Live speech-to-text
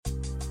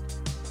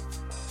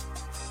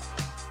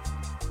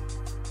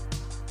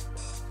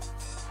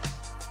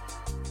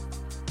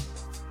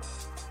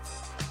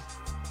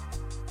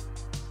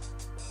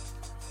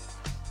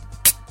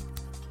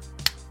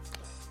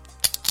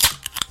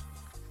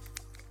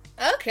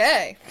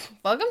Okay,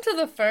 welcome to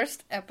the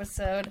first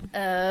episode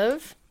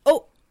of...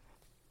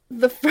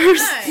 the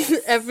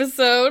first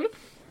episode.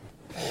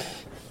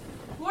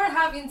 We're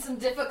having some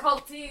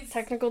difficulties.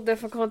 Technical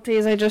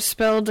difficulties. I just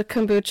spilled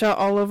kombucha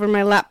all over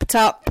my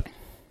laptop.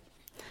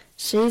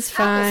 She's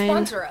fine. Apple,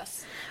 sponsor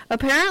us.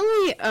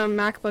 Apparently,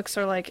 MacBooks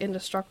are,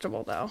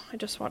 indestructible, though. I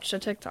just watched a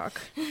TikTok.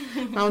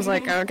 I was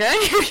like, okay.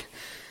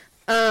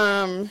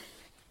 I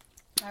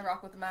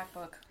rock with the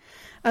MacBook.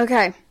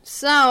 Okay,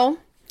 so...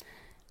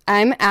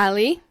 I'm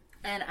Alli.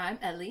 And I'm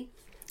Ellie.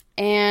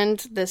 And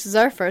this is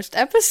our first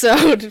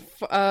episode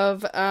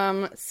of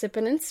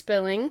Sippin and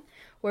Spilling,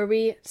 where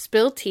we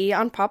spill tea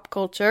on pop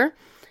culture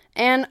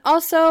and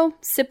also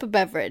sip a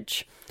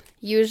beverage.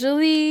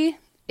 Usually,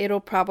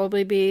 it'll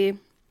probably be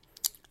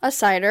a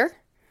cider.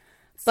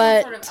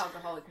 Some sort of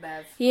alcoholic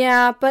bev.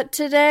 Yeah, but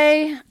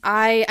today,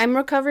 I'm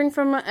recovering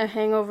from a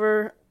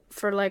hangover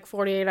for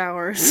 48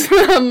 hours.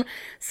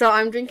 So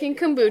I'm drinking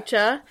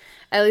kombucha.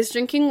 Ellie's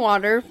drinking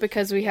water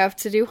because we have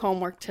to do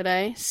homework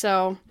today.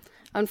 So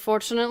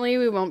unfortunately,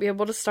 we won't be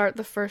able to start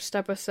the first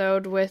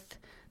episode with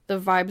the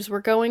vibes we're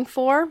going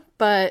for,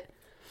 but...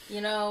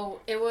 I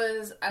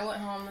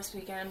went home this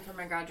weekend for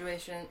my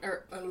graduation,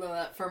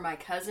 for my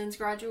cousin's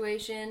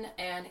graduation,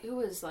 and it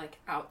was,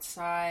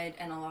 outside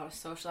and a lot of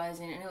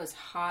socializing, and it was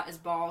hot as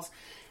balls,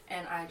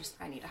 and I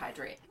need to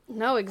hydrate.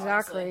 No,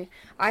 exactly. Honestly.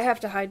 I have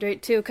to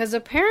hydrate, too, because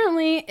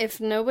apparently,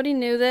 if nobody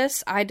knew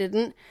this, I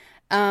didn't,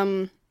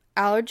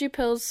 allergy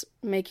pills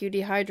make you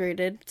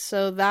dehydrated,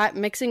 so that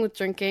mixing with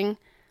drinking,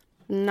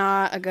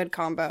 not a good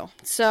combo.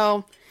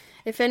 So,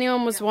 if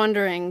anyone was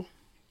wondering,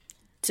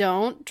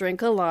 don't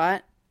drink a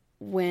lot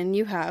when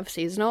you have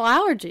seasonal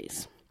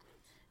allergies.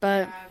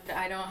 But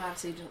I don't have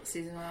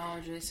seasonal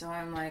allergies, so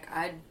I'm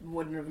I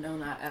wouldn't have known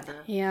that ever.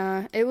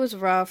 Yeah, it was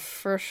rough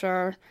for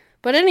sure.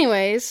 But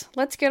anyways,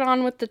 let's get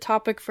on with the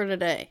topic for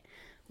today.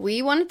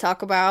 We want to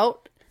talk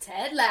about...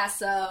 Ted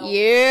Lasso.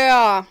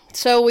 Yeah.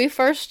 So we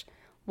first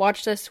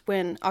watched this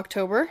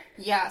October?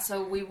 Yeah,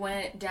 so we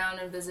went down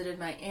and visited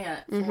my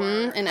aunt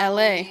in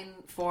LA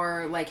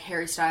for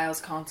Harry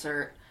Styles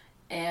concert,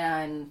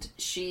 and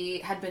she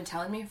had been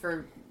telling me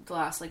for the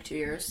last 2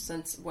 years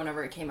since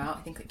whenever it came out.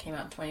 I think it came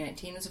out in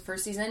 2019 was the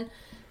first season.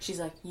 She's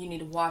like, you need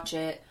to watch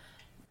it.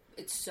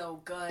 It's so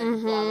good. Blah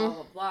blah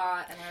blah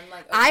blah. And I'm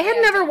like, okay, I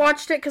had never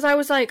watched it because I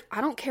was like, I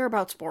don't care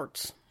about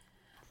sports.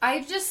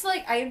 I just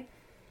I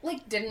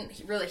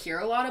didn't really hear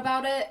a lot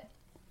about it,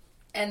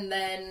 and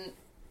then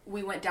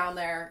we went down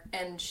there,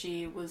 and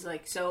she was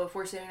like, so if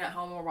we're sitting at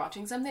home and we're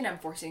watching something, I'm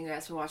forcing you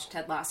guys to watch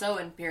Ted Lasso,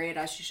 and period,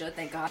 as you should,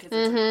 thank God,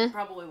 because it's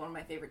probably one of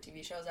my favorite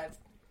TV shows I've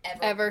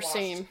ever watched.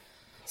 Seen.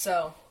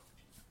 So,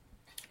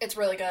 it's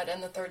really good,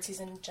 and the third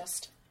season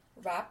just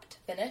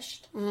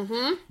finished,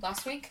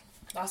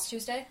 last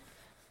Tuesday.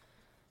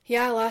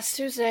 Yeah, last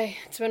Tuesday.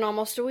 It's been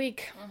almost a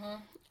week.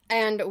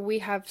 And we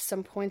have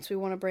some points we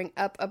want to bring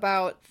up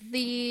about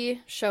the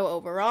show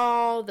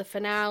overall, the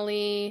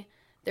finale.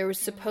 There was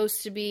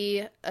supposed to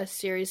be a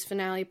series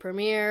finale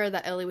premiere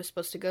that Ellie was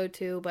supposed to go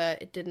to,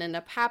 but it didn't end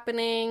up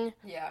happening.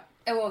 Yeah,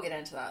 and we'll get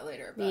into that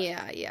later. But,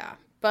 yeah.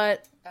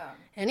 But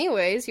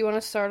anyways, you want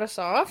to start us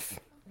off?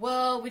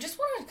 Well, we just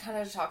wanted to kind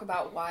of talk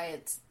about why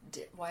it's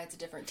a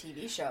different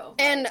TV show.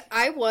 And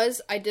I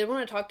did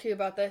want to talk to you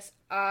about this.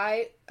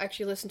 I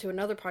actually listened to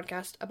another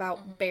podcast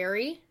about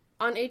Barry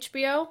on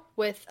HBO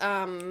with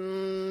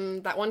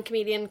that one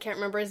comedian, can't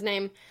remember his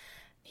name.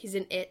 He's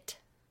in It,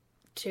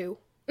 too.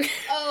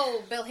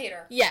 Oh, Bill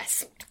Hader.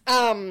 Yes.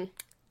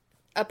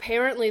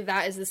 Apparently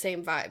that is the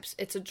same vibes.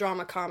 It's a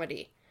drama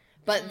comedy.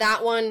 But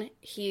that one,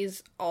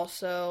 he's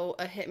also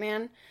a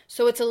hitman.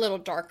 So it's a little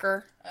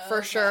darker,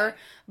 for sure.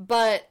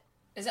 But...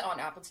 Is it on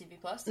Apple TV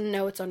Plus?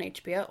 No, it's on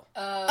HBO.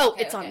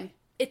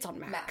 It's on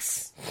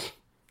Max.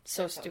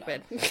 So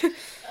stupid.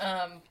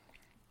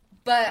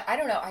 But I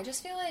don't know. I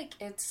just feel like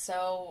it's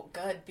so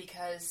good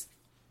because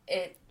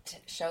it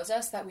shows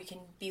us that we can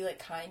be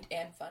kind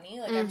and funny.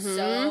 I'm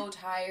so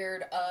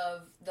tired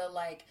of the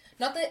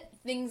not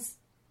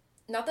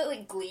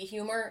that Glee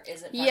humor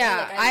isn't funny.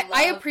 Yeah,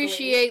 I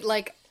appreciate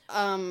Glee.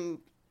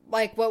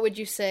 What would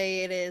you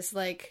say it is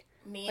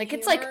Mean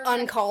it's humor,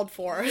 uncalled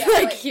for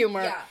yeah,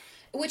 humor. Yeah.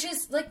 Which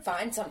is,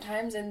 fine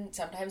sometimes, and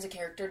sometimes a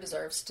character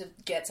deserves to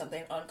get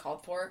something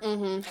uncalled for.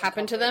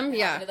 Happen to them,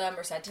 yeah. Happen to them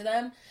or said to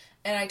them.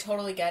 And I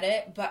totally get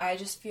it, but I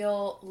just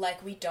feel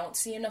like we don't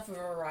see enough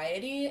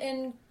variety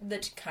in the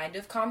kind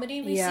of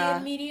comedy we see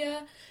in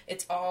media.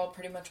 It's all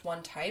pretty much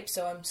one type,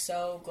 so I'm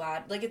so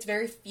glad. It's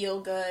very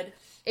feel-good.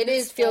 It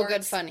is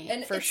feel-good funny,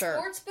 and for sure.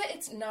 Sports, but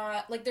it's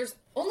not, there's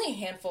only a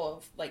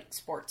handful of,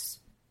 sports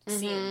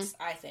scenes,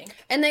 I think.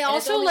 And they also,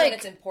 it's only when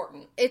it's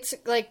important. It's,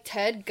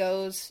 Ted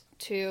goes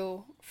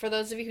to... For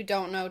those of you who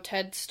don't know,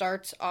 Ted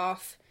starts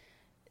off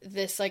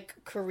this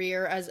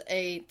career as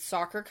a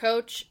soccer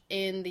coach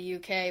in the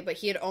UK, but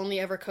he had only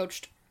ever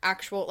coached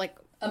actual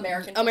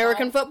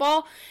American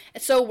football.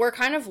 So we're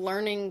kind of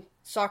learning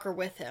soccer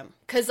with him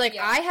because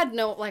I had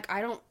no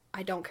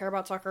I don't care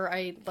about soccer.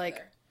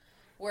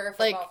 We're a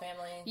football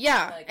family.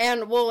 Yeah, like,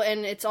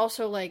 and it's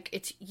also, like,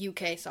 it's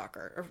UK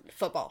soccer, or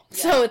football. Yeah.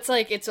 So it's,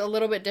 like, it's a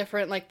little bit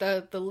different. Like,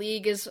 the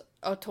league is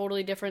a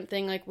totally different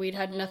thing. Like, we'd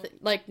had nothing,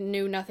 like,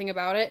 knew nothing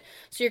about it.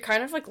 So you're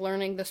kind of, like,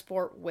 learning the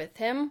sport with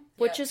him,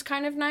 which is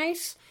kind of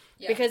nice.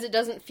 Yeah. Because it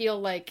doesn't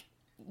feel like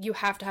you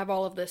have to have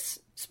all of this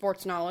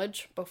sports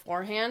knowledge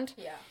beforehand.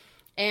 Yeah.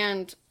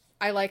 And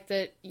I like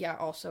that,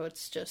 also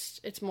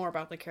it's more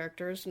about the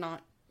characters,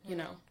 not, you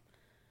know,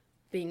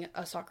 being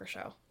a soccer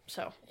show.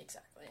 So.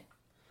 Exactly.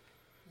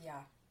 Yeah.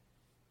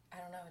 I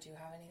don't know. Do you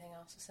have anything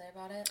else to say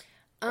about it?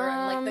 Or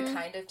like the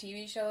kind of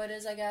TV show it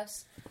is, I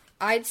guess?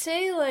 I'd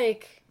say,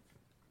 like,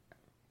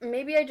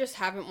 maybe I just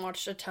haven't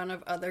watched a ton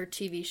of other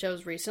TV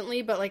shows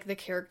recently, but, like, the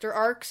character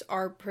arcs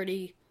are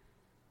pretty,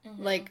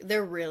 like,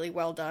 they're really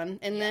well done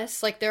in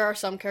this. Like, there are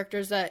some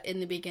characters that in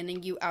the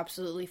beginning you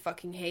absolutely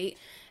fucking hate,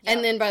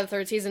 and then by the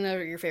third season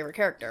they're your favorite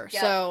character.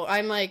 Yep. So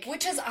I'm like...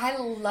 Which is, I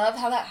love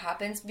how that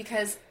happens,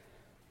 because...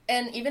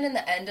 And even in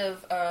the end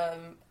of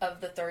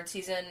the third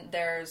season,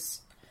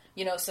 there's,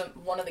 you know,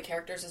 one of the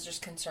characters is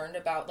just concerned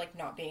about, like,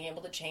 not being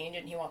able to change,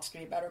 and he wants to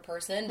be a better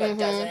person, but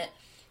doesn't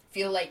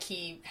feel like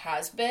he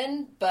has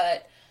been,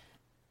 but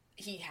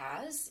he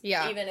has.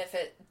 Yeah. Even if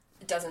it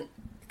doesn't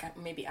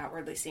maybe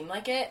outwardly seem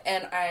like it.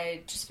 And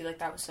I just feel like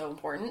that was so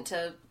important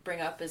to bring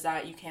up, is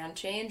that you can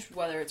change,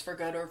 whether it's for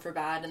good or for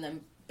bad, and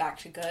then back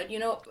to good, you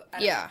know?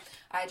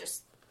 I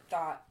just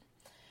thought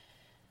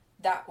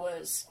that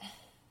was...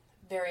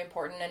 very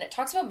important, and it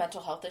talks about mental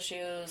health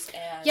issues,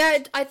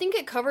 and... I think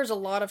it covers a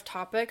lot of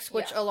topics,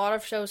 which a lot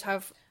of shows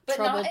have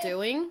trouble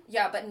doing.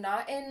 Yeah, but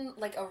not in,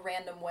 like, a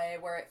random way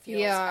where it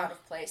feels out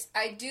of place.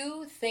 I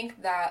do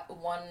think that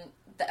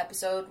the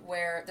episode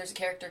where there's a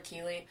character,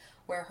 Keely,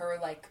 where her,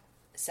 like,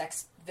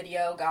 sex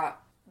video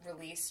got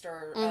released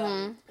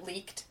or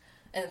leaked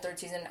in the third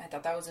season, I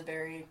thought that was a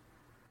very...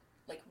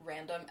 like,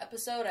 random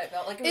episode. I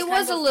felt like it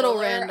was a little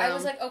random. I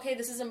was like, okay,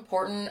 this is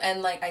important,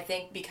 and, like, I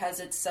think because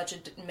it's such a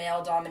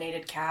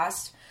male-dominated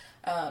cast,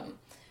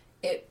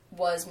 it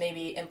was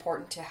maybe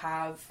important to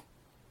have,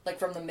 like,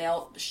 from the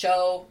male,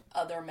 show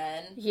other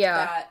men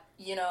that,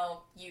 you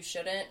know, you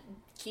shouldn't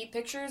keep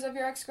pictures of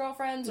your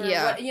ex-girlfriends, or,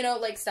 what, you know,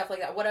 like, stuff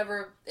like that.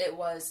 Whatever it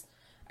was,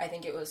 I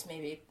think it was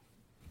maybe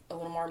a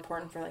little more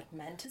important for, like,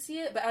 men to see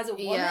it, but as a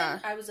woman,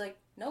 I was like,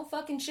 no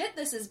fucking shit,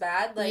 this is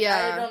bad. Like,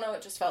 I don't know,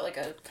 it just felt like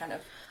a kind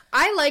of...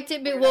 I liked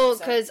it,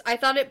 because I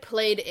thought it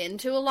played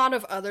into a lot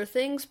of other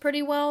things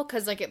pretty well,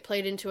 because, like, it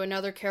played into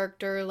another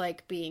character,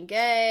 like, being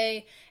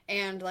gay,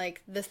 and,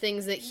 like, the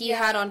things that he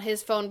had on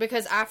his phone,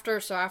 because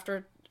after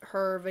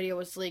her video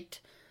was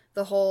leaked,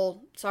 the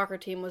whole soccer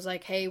team was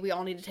like, hey, we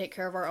all need to take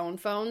care of our own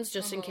phones,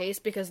 just in case,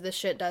 because this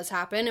shit does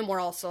happen, and we're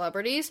all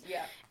celebrities.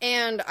 Yeah.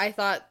 And I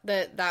thought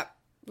that,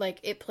 like,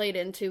 it played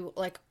into,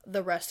 like,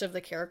 the rest of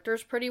the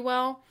characters pretty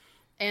well.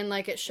 And,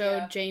 like, it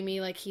showed Jamie,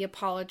 like, he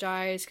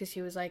apologized because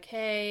he was like,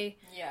 hey,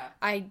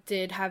 I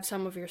did have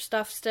some of your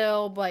stuff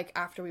still, like,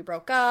 after we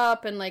broke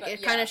up. And, like,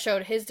 it kind of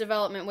showed his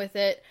development with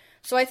it.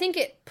 So I think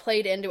it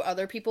played into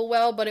other people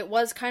well, but it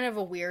was kind of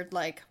a weird,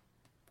 like,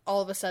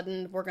 all of a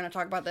sudden, we're going to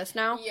talk about this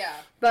now. Yeah.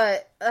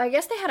 But I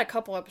guess they had a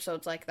couple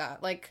episodes like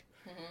that. Like,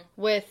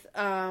 with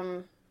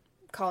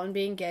Colin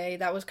being gay,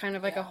 that was kind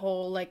of, like, a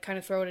whole, like, kind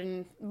of throw it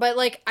in. But,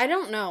 like, I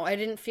don't know. I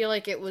didn't feel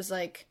like it was,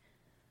 like...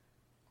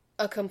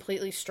 a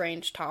completely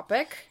strange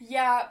topic.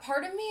 Yeah,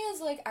 part of me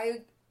is like,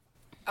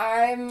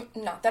 I'm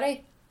not that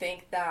I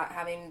think that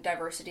having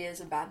diversity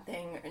is a bad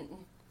thing and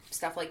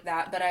stuff like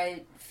that, but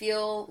I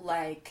feel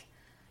like,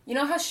 you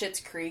know how Schitt's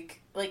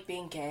Creek, like,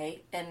 being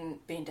gay and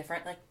being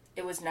different, like,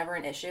 it was never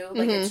an issue.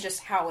 Like, it's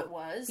just how it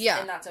was. Yeah.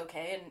 And that's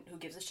okay, and who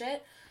gives a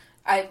shit?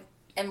 I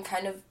am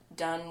kind of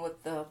done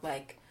with the,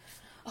 like,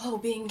 oh,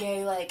 being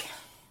gay, like...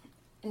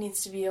 it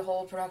needs to be a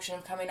whole production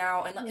of coming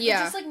out, and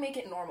just, like, make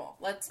it normal.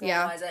 Let's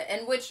normalize it.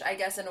 And which, I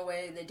guess, in a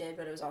way, they did,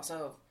 but it was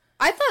also...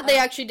 I thought they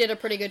actually did a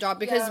pretty good job,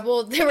 because,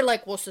 well, they were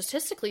like, well,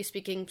 statistically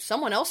speaking,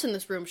 someone else in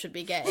this room should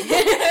be gay.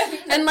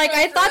 And, like,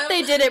 I thought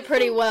they did it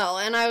pretty well,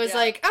 and I was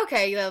like,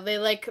 okay, you know,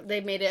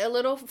 they made it a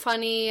little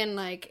funny, and,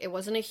 like, it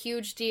wasn't a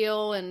huge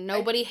deal, and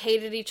nobody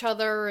hated each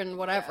other, and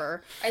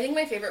whatever. Yeah. I think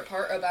my favorite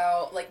part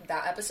about, like,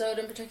 that episode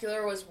in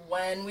particular was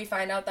when we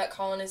find out that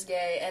Colin is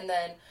gay, and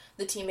then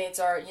the teammates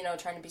are, you know,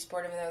 trying to be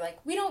supportive, and they're like,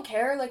 we don't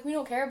care,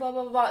 blah,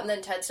 blah, blah, and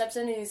then Ted steps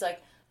in, and he's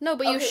like, no,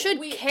 but you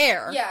should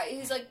care. Yeah,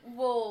 he's like,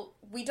 well,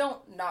 we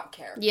don't not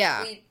care.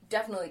 Yeah. We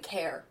definitely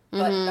care,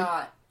 but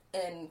not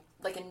in,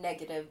 like, a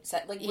negative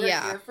set. Like, we're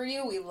here for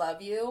you, we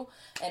love you,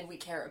 and we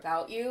care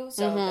about you,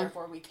 so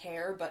therefore we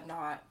care, but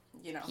not,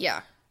 you know,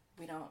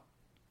 we don't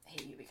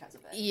hate you because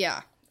of it.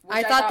 Yeah.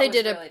 I thought they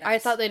did really nice. I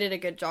thought they did a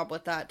good job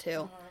with that,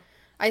 too.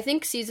 I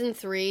think season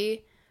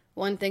 3,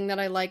 one thing that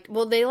I liked,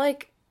 well, they,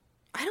 like,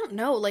 I don't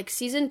know, like,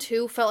 season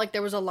 2 felt like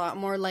there was a lot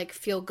more, like,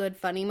 feel-good,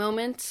 funny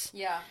moments.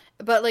 Yeah.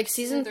 But, like,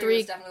 season 3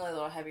 was definitely a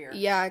little heavier.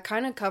 Yeah, it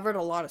kind of covered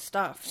a lot of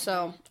stuff.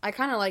 So, I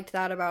kind of liked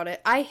that about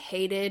it. I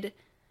hated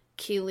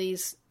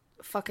Keely's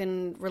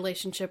fucking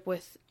relationship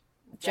with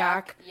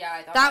Jack. Yeah,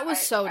 I thought that was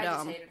so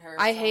dumb.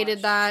 I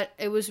hated that.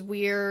 It was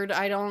weird.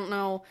 I don't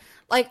know.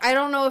 Like, I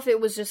don't know if it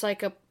was just,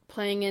 like, a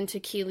playing into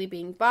Keely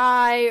being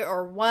bi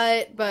or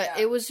what, but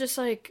Yeah. it was just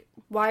like,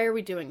 why are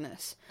we doing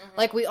this?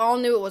 Like, we all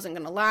knew it wasn't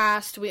gonna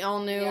last. We all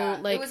knew,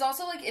 like... It was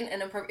also, like, an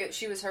inappropriate...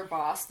 She was her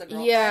boss, the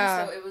girlfriend,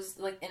 Yeah. so it was,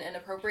 like, an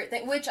inappropriate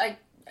thing, which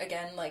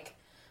again, like,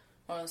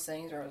 one of those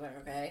things where I was like,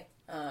 okay.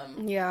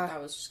 Yeah.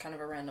 That was just kind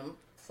of a random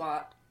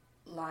plot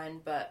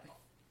line, but...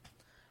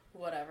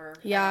 Whatever.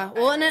 Yeah,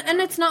 well,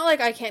 and it's not like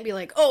I can't be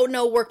like, oh,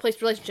 no,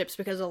 workplace relationships,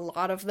 because a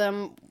lot of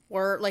them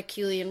were, like,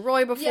 Keely and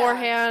Roy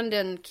beforehand,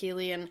 and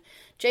Keely and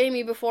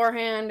Jamie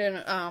beforehand, and,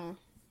 I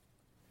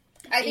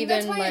think even,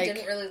 that's why like, I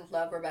didn't really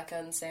love Rebecca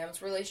and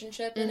Sam's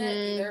relationship in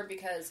it, either,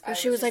 because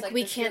she was like,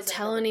 we can't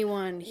tell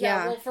anyone.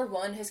 Yeah, well, for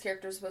one, his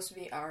character is supposed to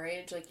be our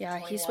age, like,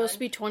 21. He's supposed to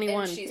be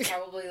 21. And she's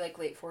probably, like,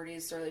 late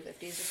 40s, early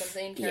 50s or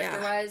something,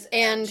 character-wise,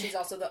 and she's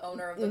also the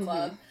owner of the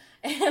club.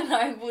 And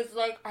I was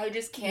like, I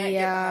just can't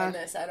get behind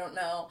this. I don't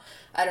know.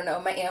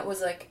 My aunt was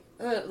like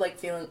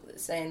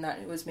saying that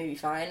it was maybe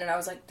fine, and I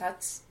was like,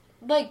 that's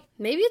like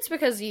maybe it's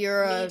because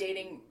you're me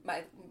dating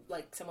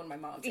someone my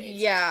mom's age.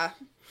 Yeah.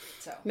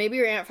 So maybe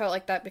your aunt felt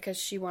like that because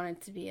she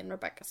wanted to be in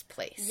Rebecca's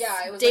place.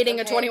 Yeah, it was dating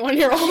like, a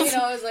 21-year-old. You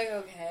know, I was like,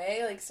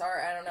 okay, like,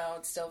 sorry, I don't know.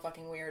 It's still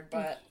fucking weird,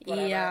 but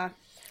whatever. Yeah.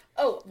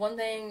 Oh, one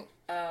thing.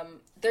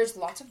 There's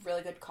lots of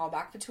really good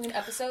callback between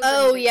episodes.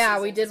 Oh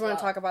yeah, we did want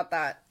to talk about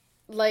that.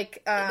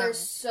 Like, they're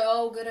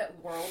so good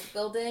at world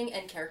building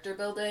and character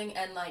building,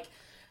 and, like,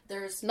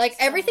 there's... Like,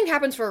 everything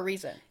happens for a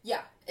reason. Yeah,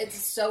 it's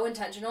so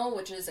intentional,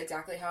 which is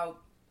exactly how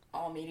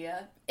all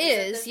media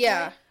is,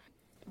 yeah.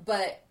 Point.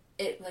 But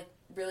it, like,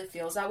 really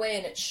feels that way,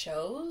 and it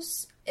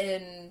shows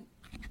in,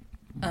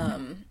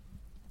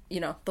 you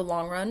know, the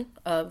long run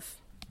of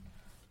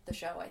the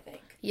show, I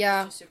think.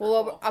 Yeah,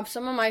 well, cool.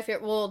 Some of my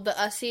favorite... Well, the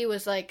Ussie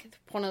was, like,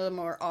 one of the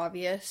more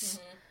obvious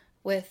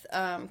with,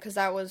 because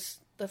that was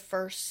the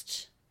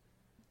first...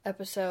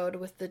 episode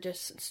with the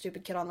just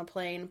stupid kid on the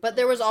plane, but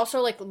there was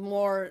also like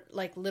more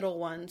like little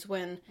ones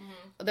when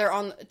they're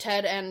on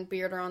Ted and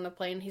Beard are on the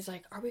plane. He's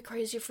like, are we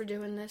crazy for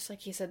doing this? Like,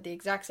 he said the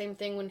exact same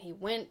thing when he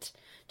went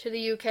to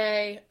the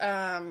UK.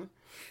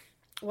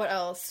 What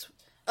else?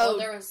 Oh,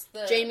 there was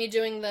the Jamie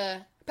doing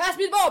the pass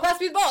me the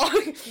ball.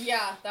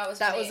 Yeah, that was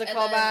a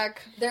callback.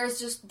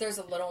 There's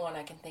a little one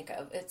I can think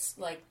of. It's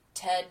like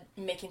Ted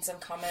making some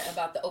comment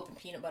about the open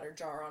peanut butter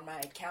jar on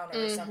my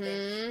counter or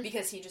something,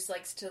 because he just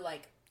likes to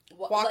like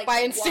walk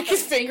by and stick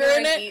his finger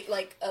in it, eat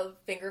like a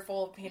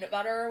fingerful of peanut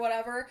butter or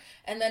whatever,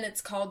 and then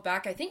it's called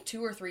back I think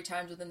 2 or 3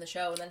 times within the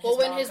show, and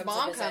then his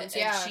mom comes,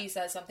 and she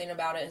says something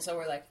about it, and so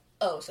we're like,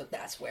 oh, so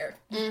that's where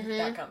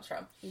that comes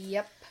from.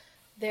 Yep.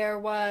 There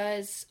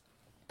was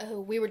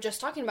we were just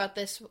talking about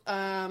this.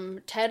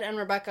 Ted and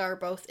Rebecca are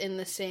both in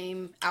the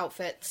same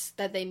outfits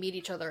that they meet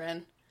each other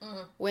in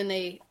when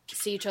they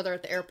see each other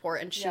at the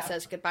airport, and she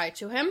says goodbye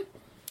to him.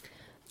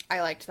 I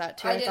liked that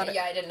too. I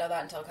didn't know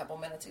that until a couple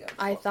minutes ago.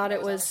 I thought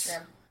it was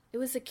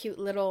a cute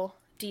little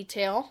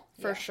detail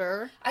for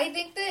sure. I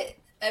think that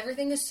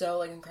everything is so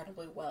like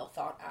incredibly well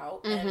thought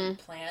out and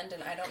planned,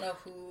 and I don't know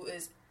who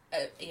is,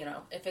 you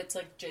know, if it's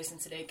like Jason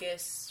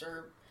Sudeikis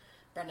or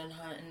Brendan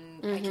Hunt,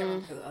 and I can't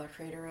remember who the other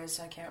creator is.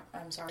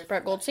 I'm sorry.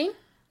 Brett Goldstein?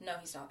 No,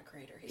 he's not the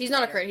creator. He's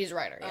not a creator. He's a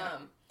writer. Yeah.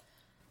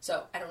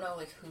 So I don't know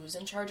like who's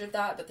in charge of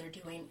that, but they're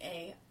doing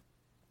a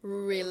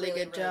really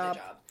good job.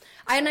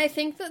 And I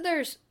think that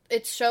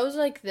it shows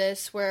like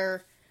this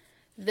where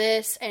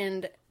this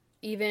and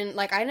even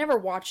like I never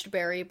watched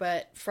Barry,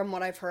 but from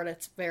what I've heard,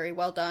 it's very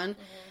well done.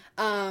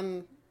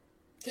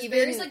 Because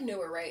Barry's like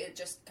newer, right? It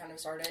just kind of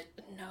started.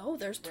 No,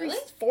 there's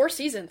 4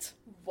 seasons.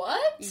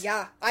 What?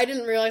 Yeah, I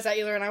didn't realize that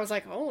either, and I was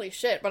like, holy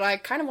shit! But I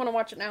kind of want to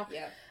watch it now.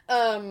 Yeah.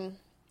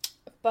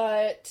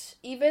 But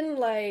even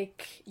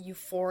like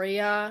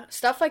Euphoria,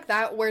 stuff like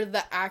that, where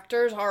the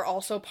actors are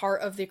also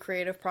part of the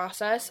creative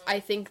process, I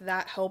think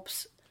that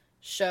helps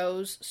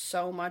shows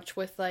so much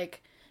with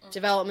like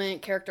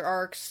development, character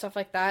arcs, stuff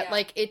like that. Yeah.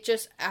 Like it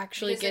just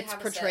actually gets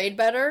portrayed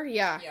better.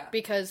 Yeah,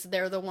 because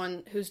they're the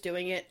one who's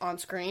doing it on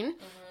screen.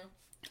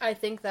 I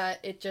think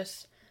that it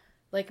just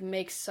like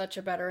makes such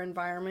a better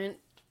environment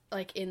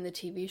like in the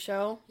TV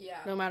show. Yeah.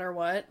 No matter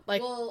what.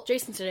 Like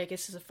Jason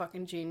Sudeikis is a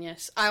fucking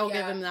genius. I will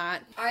give him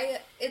that.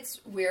 It's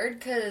weird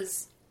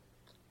because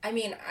I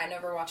mean, I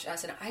never watched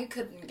SNL. I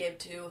couldn't give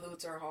 2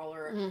 hoots or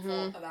holler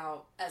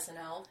about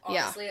SNL.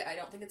 Honestly, I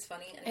don't think it's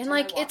funny. And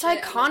like, it's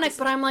iconic,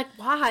 but I'm like,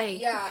 why?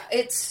 Yeah,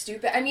 it's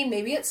stupid. I mean,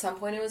 maybe at some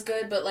point it was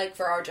good, but like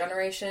for our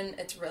generation,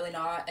 it's really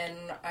not. And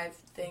I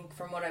think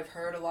from what I've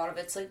heard, a lot of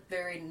it's like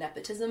very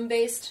nepotism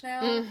based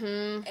now.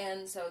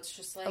 And so it's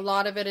just like... A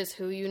lot of it is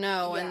who you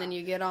know, and then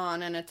you get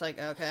on, and it's like,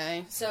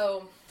 okay.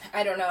 So,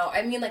 I don't know.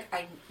 I mean, like,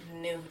 I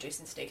knew who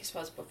Jason Sudeikis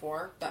was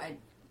before, but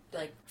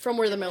like from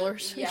We're the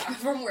Millers. Yeah,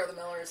 from We're the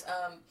Millers.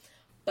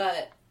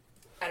 But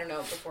I don't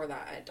know, before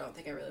that I don't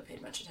think I really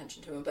paid much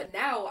attention to him. But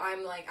now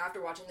I'm like,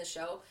 after watching the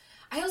show,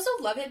 I also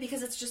love it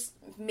because it's just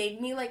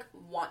made me like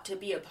want to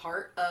be a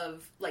part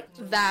of like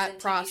that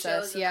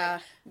process, and,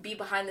 like, be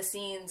behind the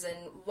scenes and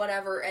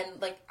whatever,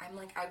 and like I'm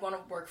like I want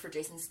to work for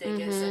Jason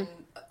Sudeikis and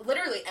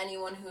literally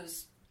anyone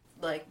who's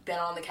like been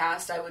on the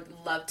cast. I would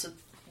love to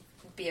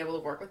be able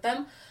to work with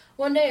them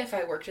one day if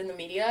I worked in the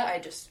media. I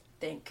just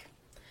think,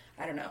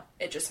 I don't know,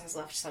 it just has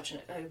left such an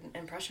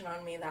impression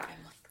on me that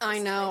I'm like, I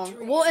know.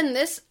 Well, and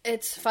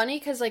it's funny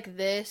because, like,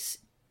 this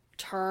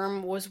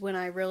term was when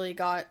I really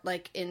got,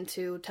 like,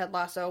 into Ted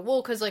Lasso.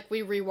 Well, because, like,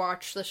 we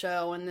rewatched the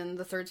show and then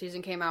the third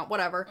season came out,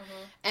 whatever.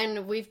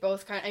 And we've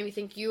both I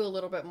think you a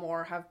little bit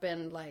more have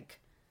been, like,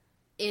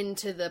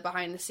 into the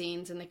behind the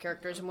scenes and the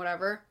characters and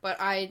whatever. But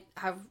I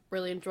have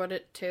really enjoyed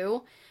it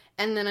too.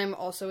 And then I'm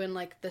also in,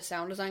 like, the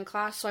sound design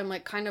class, so I'm,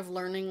 like, kind of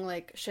learning,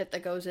 like, shit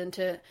that goes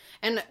into...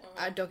 And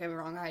don't get me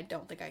wrong, I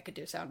don't think I could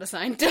do sound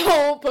design.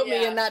 Don't put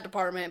me in that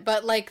department.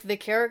 But, like,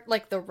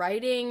 the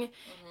writing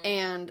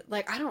and,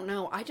 like, I don't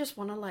know. I just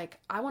want to, like...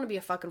 I want to be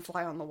a fucking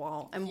fly on the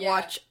wall and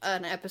watch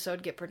an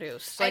episode get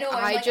produced. Like,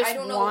 I just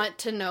want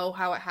to know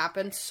how it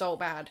happened so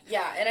bad.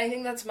 Yeah, and I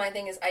think that's my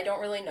thing is I don't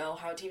really know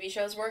how TV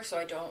shows work, so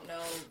I don't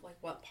know, like,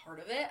 what part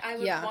of it I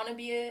would want to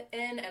be in,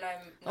 and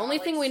I'm not, only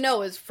thing we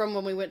know is from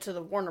when we went to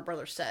the Warner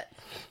Brothers set.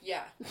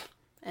 Yeah.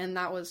 And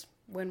that was,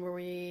 when were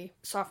we?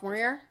 Sophomore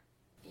year?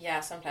 Yeah,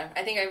 sometime.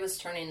 I think I was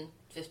turning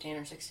 15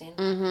 or 16.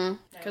 Mm-hmm.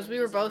 Because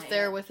we were both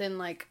there within,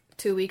 like,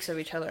 2 weeks of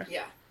each other.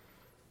 Yeah.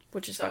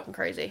 Which is fucking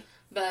crazy.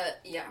 But,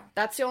 yeah.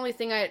 That's the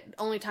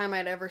only time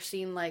I'd ever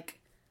seen, like,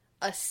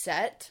 a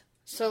set.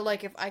 So,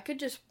 like, if I could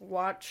just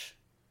watch,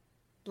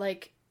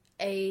 like,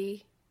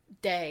 a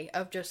day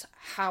of just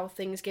how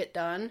things get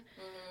done,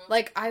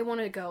 like, I want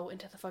to go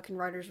into the fucking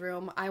writer's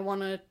room. I want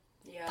to,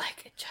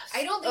 like, it just...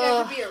 I don't think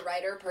I could be a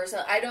writer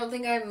person. I don't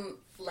think I'm,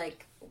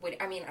 like...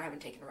 I mean, I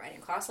haven't taken a writing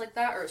class like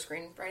that, or a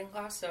screenwriting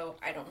class, so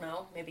I don't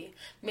know.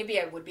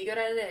 Maybe I would be good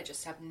at it. I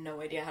just have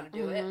no idea how to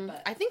do it,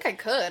 but... I think I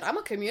could. I'm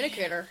a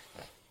communicator.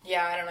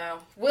 Yeah, I don't know.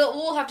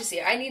 We'll have to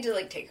see. I need to,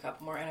 like, take a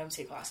couple more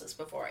NMC classes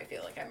before I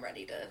feel like I'm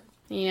ready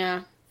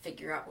to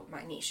figure out what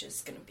my niche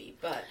is going to be,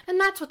 but... And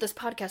that's what this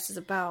podcast is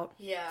about.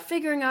 Yeah.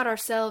 Figuring out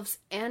ourselves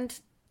and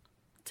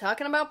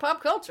talking about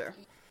pop culture.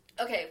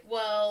 Okay,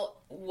 well,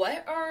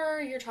 what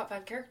are your top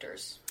 5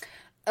 characters?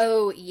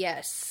 Oh,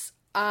 yes.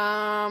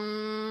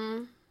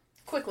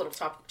 Quick little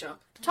topic jump.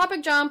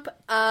 Topic jump.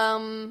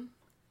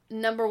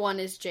 Number 1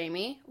 is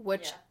Jamie,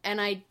 which, and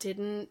I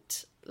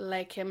didn't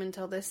like him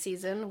until this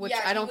season, which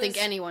I don't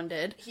think anyone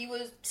did. He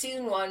was,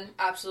 season 1,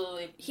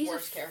 absolutely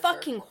worst character. He's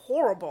fucking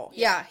horrible.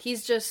 Yeah,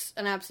 he's just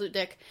an absolute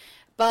dick.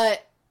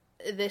 But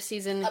this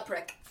season... A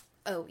prick.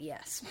 Oh,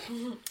 yes.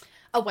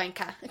 A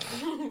wanker.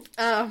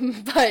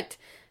 But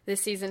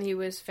this season he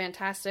was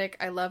fantastic.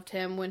 I loved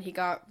him when he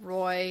got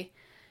Roy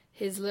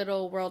his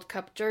little World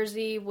Cup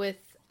jersey with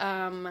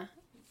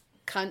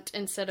cunt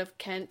instead of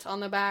Kent on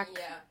the back.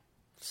 Yeah.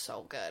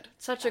 So good.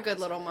 Such a good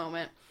little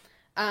moment.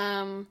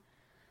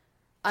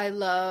 I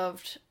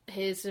loved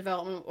his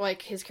development,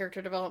 like, his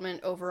character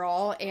development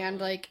overall,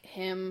 and, like,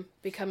 him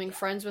becoming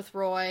friends with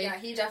Roy. Yeah,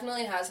 he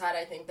definitely has had,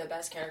 I think, the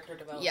best character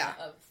development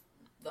of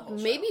the whole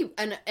show. Maybe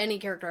any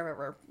character I've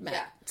ever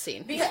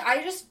seen. Because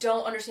I just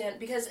don't understand,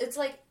 because it's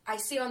like, I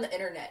see on the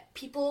internet,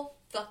 people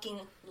fucking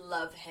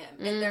love him,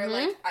 and they're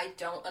like, I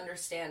don't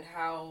understand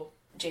how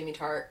Jamie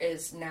Tart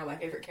is now my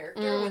favorite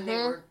character when they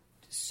were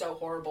so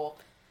horrible.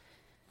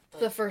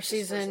 Like, the first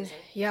season.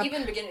 Yeah.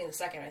 Even beginning of the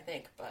second, I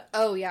think, but...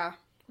 Oh, yeah.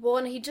 Well,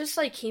 and he just,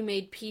 like, he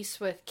made peace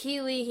with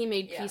Keeley, he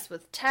made peace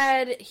with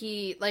Ted,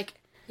 he, like...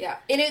 Yeah,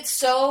 and it's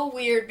so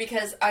weird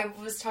because I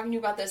was talking to you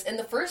about this. In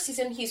the first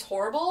season, he's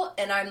horrible,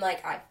 and I'm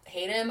like, I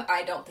hate him,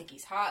 I don't think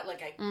he's hot,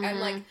 like,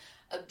 I'm like,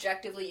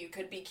 objectively, you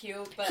could be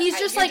cute, but he's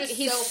just,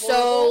 he's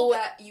so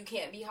that you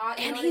can't be hot,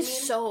 and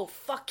he's so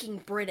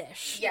fucking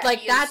British. Yeah,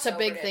 like, that's a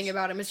big thing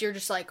about him, is you're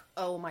just like,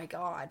 oh my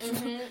god.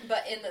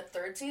 But in the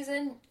third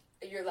season...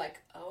 You're like,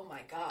 oh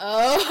my god.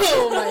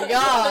 Oh my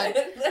god.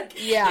 Like,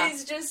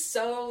 he's just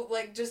so,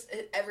 like, just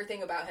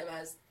everything about him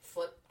has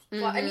flipped.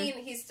 Well, I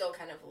mean, he's still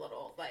kind of a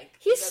little, like...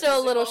 He's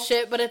still a little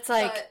shit, but it's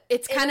like,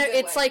 it's kind of,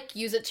 it's like,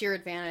 use it to your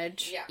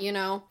advantage, yeah. You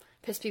know?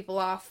 Piss people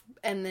off,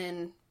 and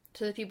then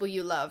to the people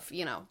you love,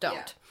 you know, don't.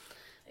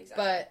 Yeah,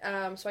 exactly.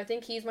 But, so I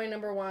think he's my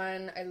number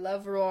 1. I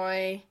love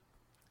Roy.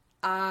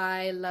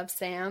 I love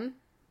Sam.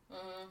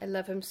 I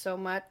love him so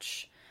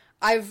much.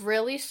 I've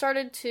really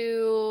started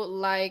to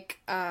like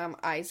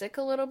Isaac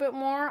a little bit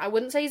more. I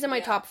wouldn't say he's in my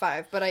top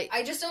 5, but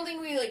I just don't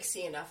think we like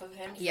see enough of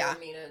him for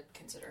me to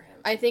consider him.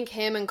 I think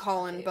him and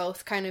Colin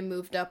both kind of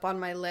moved up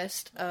on my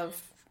list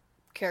of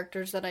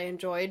characters that I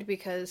enjoyed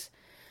because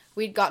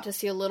we got to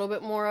see a little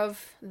bit more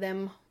of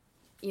them,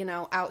 you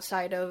know,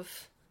 outside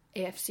of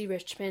AFC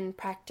Richmond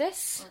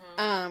practice.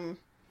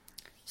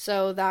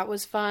 So that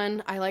was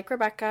fun. I like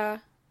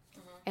Rebecca,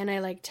 and I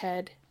like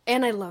Ted,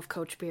 and I love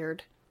Coach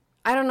Beard.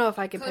 I don't know if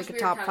I can pick a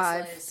top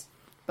 5,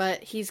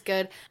 but he's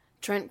good.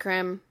 Trent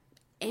Krim,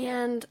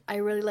 and I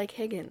really like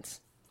Higgins.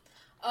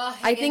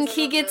 I think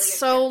he gets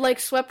so, like,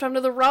 swept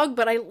under the rug,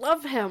 but I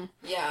love him.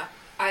 Yeah,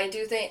 I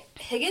do think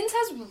Higgins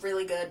has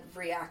really good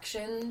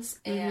reactions,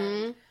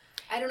 and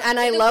I don't know. And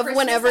I love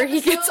whenever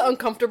he gets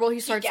uncomfortable, he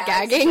starts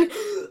gagging.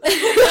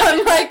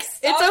 I'm like,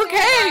 it's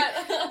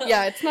okay.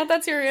 Yeah, it's not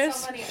that serious.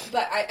 So funny.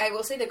 But I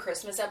will say the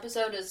Christmas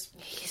episode is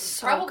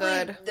so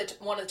probably good.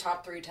 One of the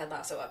top 3 Ted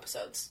Lasso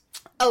episodes.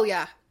 Oh,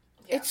 yeah.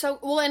 Yeah. It's so...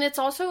 Well, and it's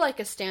also, like,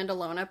 a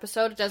standalone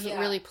episode. It doesn't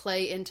really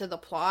play into the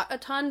plot a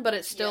ton, but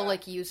it still,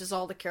 like, uses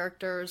all the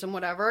characters and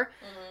whatever.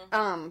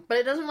 But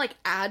it doesn't, like,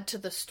 add to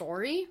the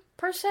story,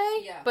 per se.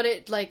 Yeah. But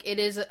it, like, it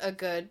is a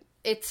good...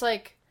 It's,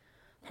 like,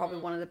 probably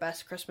one of the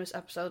best Christmas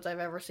episodes I've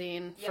ever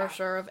seen, for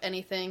sure, of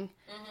anything.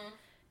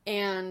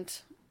 And...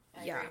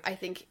 I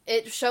think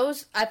it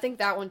shows, I think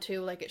that one too,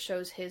 like, it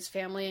shows his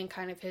family and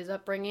kind of his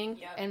upbringing,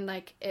 and,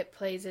 like, it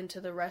plays into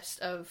the rest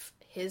of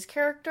his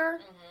character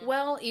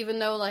well, even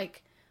though,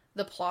 like,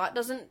 the plot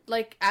doesn't,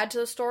 like, add to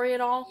the story at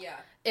all. Yeah.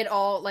 It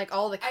all, like,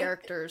 all the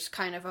characters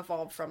kind of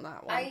evolved from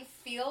that one. I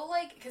feel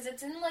like, because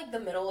it's in, like, the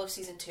middle of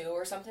season 2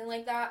 or something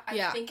like that,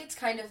 I think it's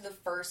kind of the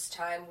first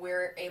time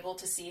we're able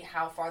to see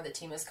how far the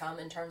team has come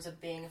in terms of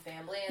being a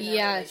family and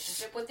their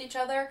relationship with each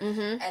other,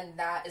 and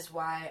that is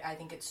why I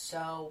think it's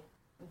so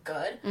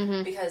good,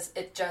 because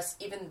it just,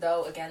 even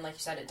though, again, like you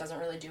said, it doesn't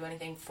really do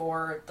anything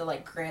for the,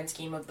 like, grand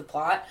scheme of the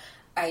plot,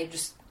 I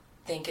just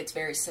think it's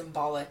very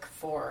symbolic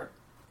for,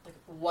 like,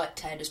 what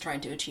Ted is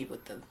trying to achieve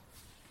with the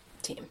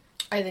team.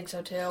 I think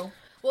so too.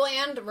 Well,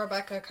 and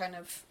Rebecca kind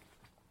of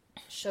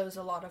shows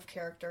a lot of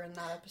character in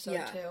that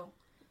episode too.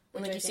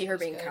 And, like, you see her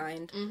being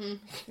kind and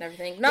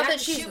everything. Not that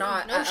she's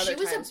not at other she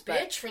was times, a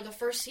bitch for the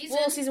first season.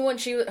 Well, season 1,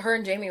 her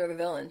and Jamie were the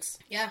villains.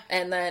 Yeah.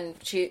 And then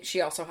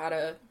she also had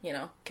a,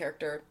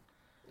 character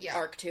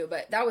arc too,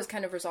 but that was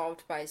kind of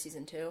resolved by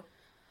season 2,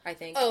 I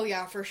think. Oh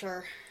yeah, for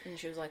sure. And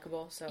she was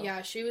likable, so.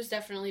 Yeah, she was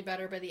definitely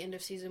better by the end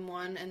of season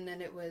 1, and then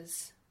it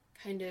was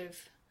kind of...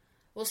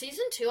 Well,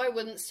 season 2, I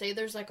wouldn't say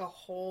there's, like, a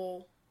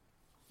whole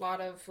lot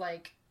of,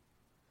 like,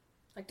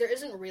 there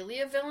isn't really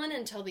a villain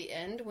until the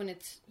end when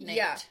it's Nate.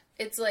 Yeah,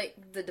 it's,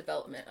 like, the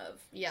development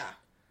of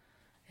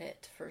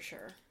it, for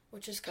sure.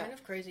 Which is kind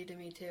of crazy to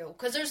me, too.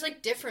 Because there's,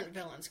 like, different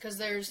villains. Because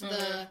there's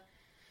the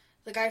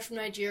guy from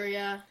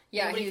Nigeria.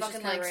 Yeah, nobody he was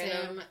fucking just likes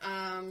random.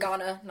 him.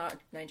 Ghana, not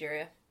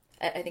Nigeria.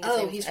 I think his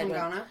name's he's Edwin.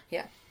 from Ghana?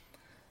 Yeah.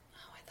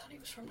 Oh, I thought he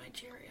was from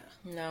Nigeria.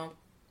 No.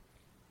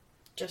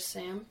 Just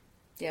Sam?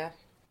 Yeah.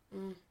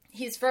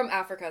 He's from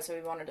Africa, so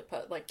we wanted to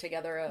put, like,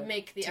 together a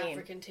Make the team.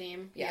 African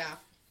team. Yeah.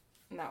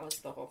 And that was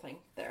the whole thing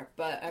there.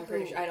 But I'm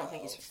pretty sure, I don't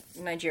think he's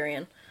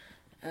Nigerian.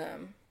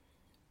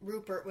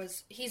 Rupert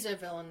he's a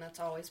villain that's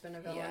always been a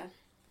villain. Yeah.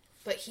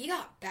 But he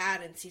got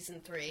bad in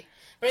season 3.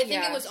 But I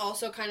think it was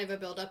also kind of a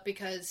build-up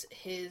because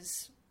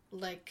his,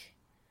 like,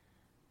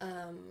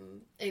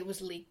 it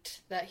was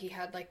leaked that he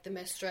had, like, the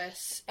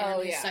mistress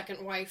and his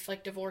second wife,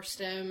 like, divorced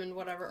him and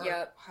whatever.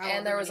 Yep.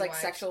 And there was, like,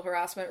 sexual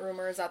harassment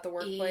rumors at the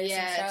workplace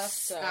and stuff.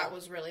 So. That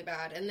was really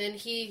bad. And then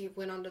he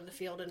went onto the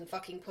field and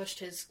fucking pushed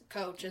his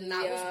coach, and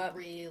that was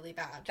really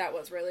bad. That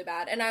was really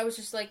bad. And I was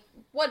just like,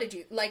 why did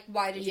you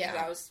think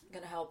I was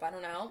gonna help? I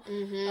don't know.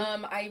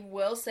 I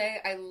will say,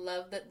 I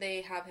love that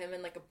they have him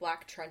in, like, a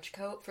black trench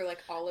coat for,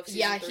 like, all of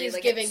season 3. He's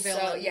like, giving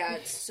villain.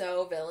 It's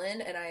so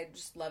villain, and I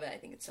just love it. I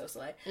think it's so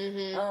slay.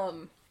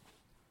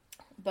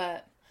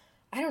 But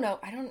I don't know.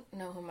 I don't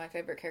know who my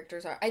favorite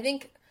characters are. I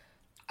think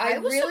I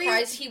was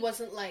surprised he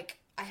wasn't like,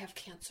 I have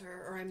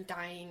cancer or I'm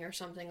dying or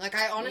something. Like,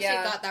 I honestly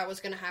thought that was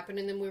going to happen,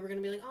 and then we were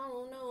going to be like,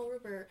 oh no,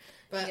 Rupert.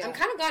 But I'm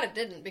kind of glad it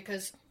didn't,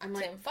 because I'm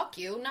like, fuck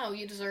you. No,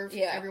 you deserve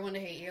everyone to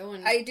hate you.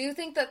 And I do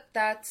think that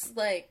that's,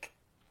 like,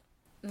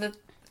 the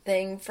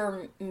thing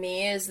for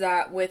me is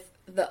that with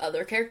the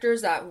other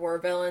characters that were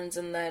villains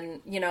and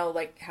then,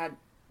 like, had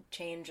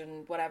change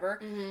and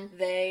whatever,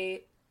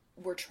 they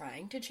were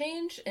trying to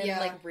change and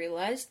like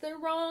realized their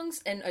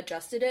wrongs and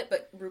adjusted it,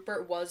 but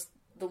Rupert was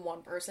the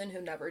one person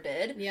who never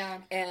did. Yeah.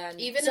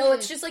 And even so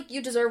it's just like,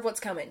 you deserve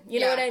what's coming.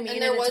 You know what I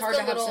mean? And it's hard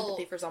to have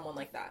sympathy for someone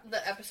like that.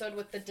 The episode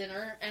with the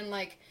dinner, and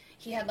like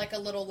he had like a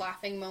little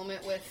laughing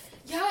moment with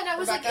and I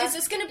was Rebecca. like, is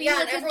this gonna be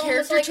like a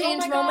character like,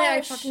 change moment?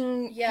 I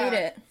fucking hate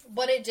it.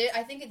 But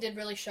I think it did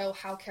really show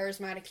how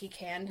charismatic he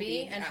can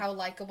be and how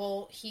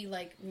likable he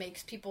like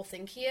makes people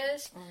think he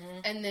is.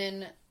 And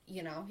then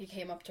he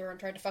came up to her and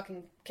tried to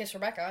fucking kiss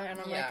Rebecca, and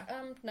I'm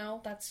like,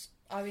 no, that's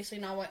obviously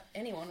not what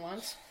anyone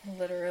wants.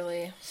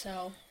 Literally.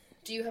 So,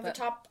 do you have a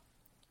top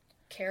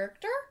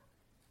character?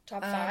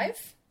 Top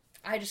 5?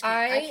 I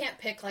can't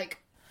pick, like,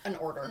 an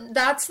order.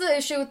 That's the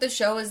issue with the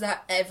show, is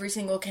that every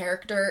single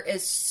character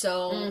is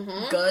so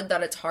good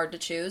that it's hard to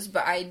choose,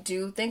 but I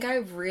do think I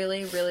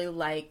really, really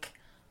like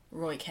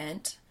Roy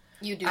Kent.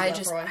 You do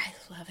love Roy.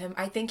 I love him.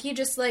 I think he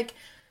just, like,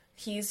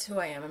 he's who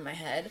I am in my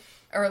head.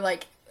 Or,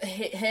 like,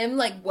 him,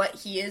 like, what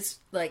he is,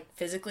 like,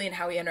 physically and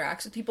how he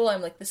interacts with people,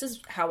 I'm like, this is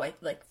how I,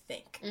 like,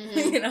 think,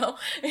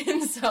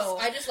 And so...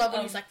 I just love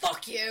when he's like,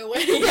 fuck you!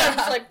 And I'm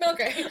just like,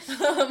 okay.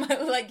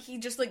 Like, he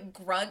just, like,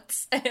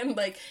 grunts, and,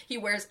 like, he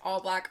wears all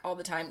black all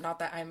the time. Not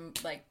that I'm,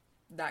 like,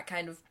 that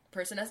kind of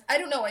person. I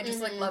don't know, I just,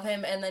 like, love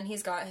him, and then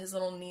he's got his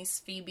little niece,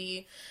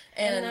 Phoebe,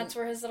 and that's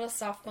where his little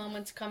soft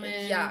moments come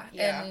in. Yeah,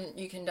 and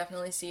you can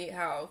definitely see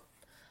how,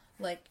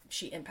 like,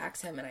 she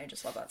impacts him, and I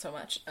just love that so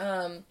much.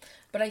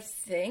 But I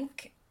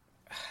think...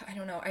 I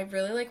don't know. I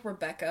really like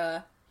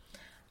Rebecca.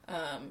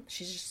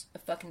 She's just a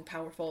fucking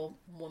powerful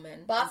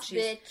woman. Boss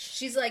bitch.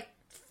 She's like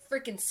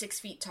freaking 6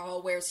 feet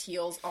tall, wears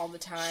heels all the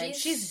time.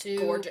 She's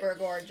super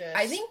gorgeous.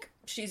 I think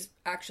she's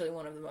actually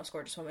one of the most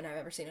gorgeous women I've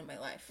ever seen in my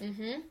life.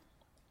 Mm-hmm.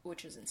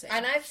 Which is insane.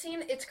 And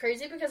it's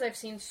crazy because I've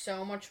seen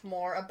so much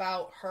more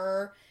about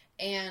her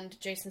and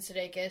Jason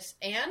Sudeikis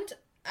and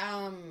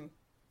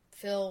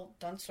Phil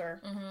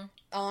Dunster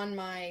on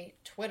my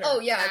Twitter. Oh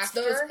yeah,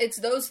 it's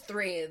those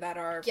three that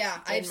are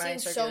I've seen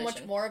so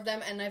much more of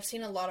them, and I've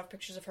seen a lot of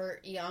pictures of her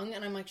young,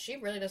 and I'm like, she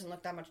really doesn't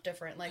look that much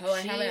different. Like, I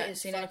haven't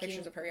seen any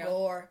pictures of her young.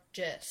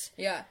 Gorgeous.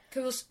 Yeah,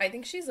 because I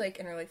think she's like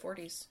in her late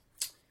 40s.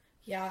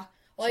 Yeah.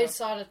 Well, I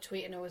saw a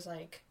tweet and it was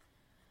like,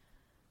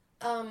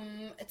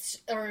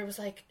 it was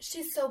like,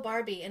 she's so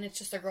Barbie, and it's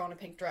just a girl in a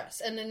pink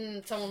dress. And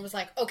then someone was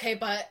like, okay,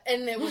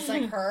 and it was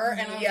like her,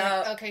 and I was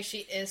like, okay, she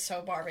is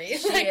so Barbie.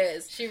 She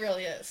is. She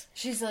really is.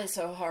 She's like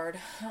so hard.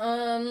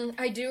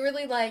 I do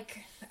really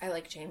I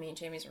like Jamie.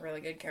 Jamie's a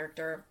really good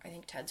character. I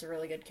think Ted's a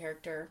really good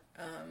character.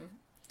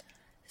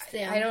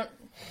 Sam.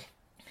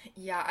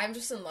 I'm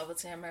just in love with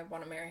Sam. I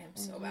want to marry him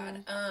so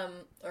bad.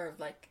 Or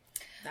like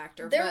the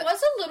actor. There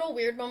was a little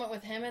weird moment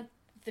with him at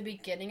the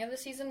beginning of the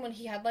season when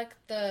he had like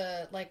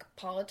the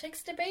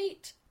politics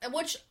debate,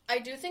 which I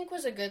do think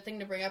was a good thing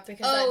to bring up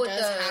because that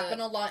does happen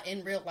a lot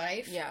in real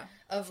life. Yeah,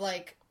 of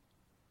like,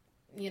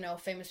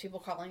 famous people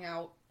calling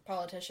out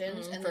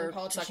politicians and for then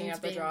politicians sucking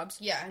up their jobs.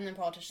 Yeah, and then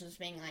politicians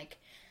being like,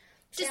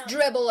 just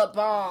dribble a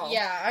ball.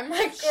 Yeah, I'm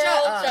like,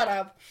 girl, shut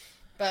up.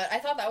 But I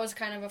thought that was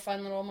kind of a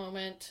fun little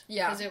moment.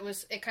 Yeah,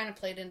 because it kind of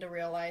played into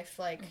real life,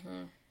 like,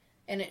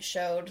 and it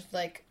showed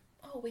like,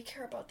 oh, we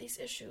care about these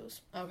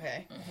issues.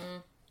 Okay. Mm-hmm.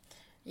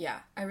 Yeah,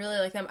 I really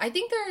like them. I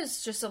think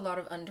there's just a lot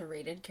of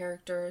underrated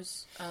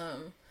characters.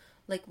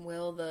 Like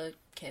Will, the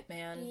Kit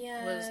Man.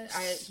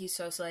 Yes. He's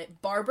so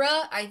slight.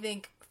 Barbara, I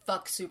think,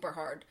 fucks super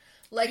hard.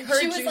 Like,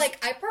 she was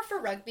like, I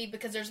prefer rugby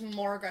because there's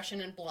more aggression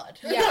and blood.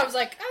 Yeah. I was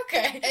like,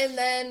 okay. And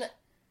then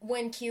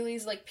when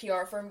Keely's, like,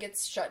 PR firm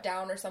gets shut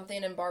down or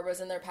something and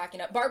Barbara's in there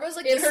packing up. Barbara's,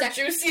 like, in her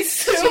juicy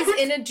suit. She's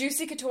in a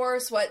Juicy Couture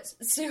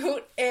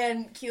sweatsuit,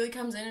 and Keely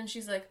comes in and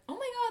she's like, oh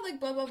my god, like,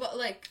 blah, blah, blah.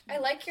 Like, I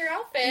like your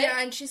outfit.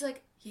 Yeah, and she's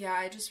like, yeah,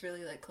 I just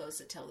really like clothes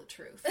that tell the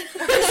truth. Or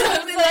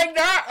something like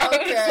that.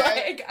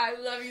 Okay. Like, I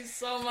love you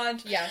so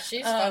much. Yeah,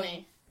 she's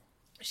funny.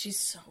 She's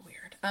so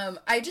weird.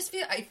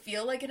 I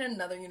feel like in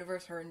another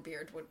universe, her and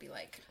Beard would be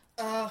like,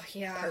 oh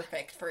yeah,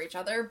 perfect for each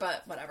other.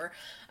 But whatever.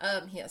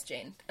 He has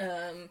Jane.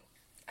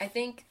 I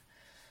think,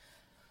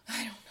 I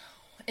don't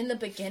know. In the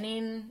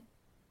beginning,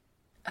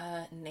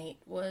 Nate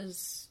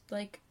was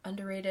like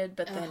underrated,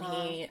 but then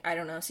I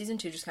don't know, season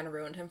 2 just kind of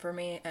ruined him for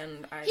me,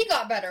 and he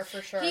got better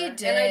for sure. He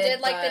did, and I did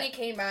like that he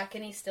came back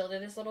and he still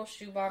did his little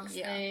shoebox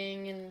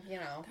thing, and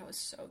that was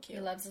so cute.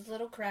 He loves his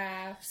little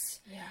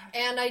crafts. Yeah,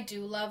 and I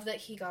do love that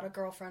he got a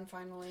girlfriend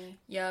finally.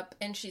 Yep,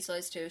 and she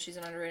slays too. She's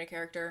an underrated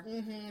character.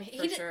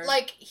 For sure.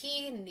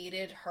 He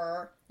needed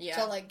her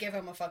to like give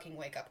him a fucking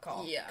wake up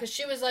call. Yeah, because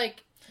she was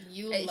like,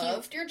 you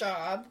loved your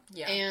job,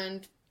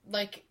 and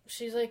like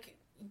she's like,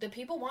 the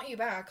people want you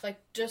back. Like,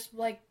 just,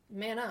 like,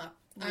 man up.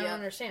 I don't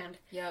understand.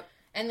 Yep.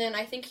 And then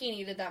I think he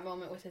needed that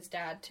moment with his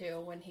dad, too,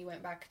 when he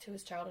went back to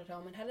his childhood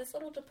home and had his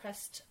little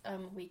depressed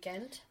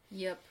weekend.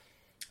 Yep.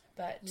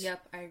 But...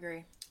 Yep, I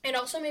agree. It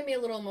also made me a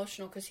little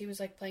emotional because he was,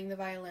 like, playing the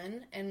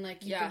violin and,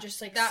 like, you could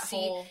just, like, that see...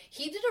 whole...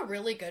 He did a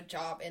really good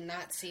job in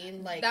that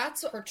scene, like,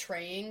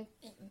 portraying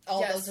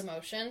all those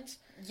emotions.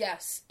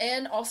 Yes.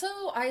 And also,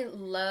 I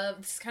love...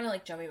 This is kind of,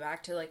 like, jumping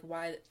back to, like,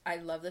 why I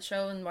love the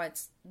show and why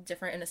it's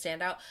different and a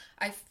standout.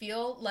 I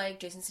feel like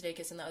Jason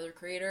Sudeikis and the other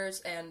creators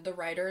and the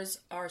writers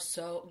were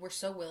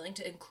so willing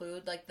to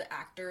include, like, the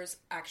actors'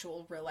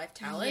 actual real-life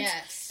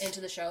talents into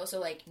the show. So,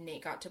 like,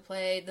 Nate got to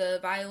play the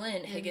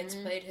violin. Higgins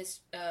played his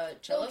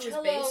cello, his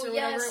bass, or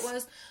whatever it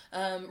was.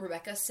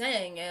 Rebecca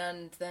sang,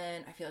 and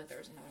then I feel like there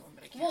was another one,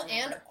 but I can't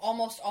remember. And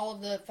almost all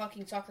of the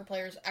fucking soccer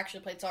players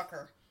actually played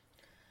soccer.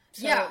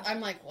 So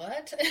I'm like,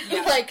 what?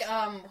 Yeah. Like,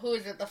 who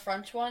is it? The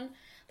French one?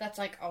 That's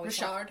like always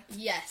Richard.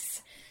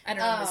 Yes. I don't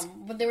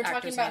know. When they were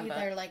talking about,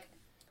 they're like,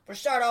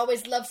 Richard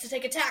always loves to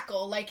take a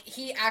tackle. Like,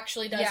 he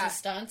actually does his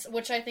stunts,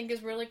 which I think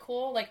is really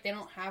cool. Like, they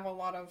don't have a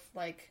lot of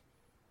like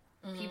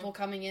people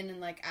coming in and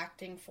like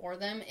acting for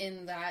them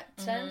in that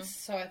sense.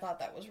 So I thought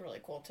that was really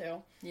cool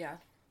too. Yeah.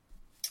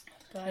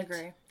 But... I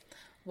agree.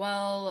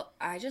 Well,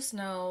 I just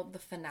know the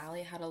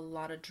finale had a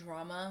lot of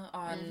drama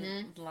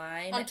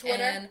online. On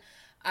Twitter. And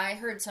I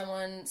heard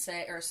someone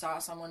say, or saw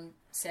someone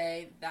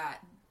say that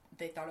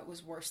they thought it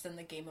was worse than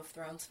the Game of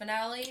Thrones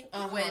finale,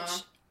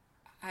 which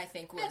I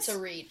think was... That's a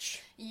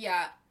reach.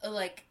 Yeah,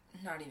 like,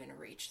 not even a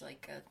reach,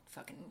 like a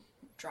fucking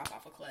drop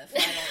off a cliff.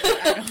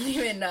 I don't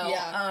even know.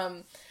 Yeah.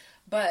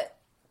 But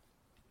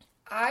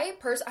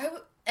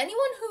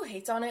anyone who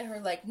hates on it, who are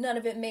like, none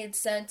of it made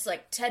sense,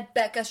 like, Ted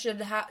Becca should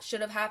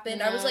have happened.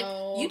 No. I was like,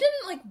 you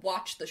didn't, like,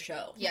 watch the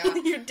show. Yeah.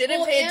 You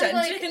didn't pay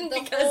attention,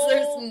 like, because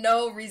there's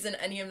no reason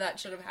any of that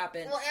should have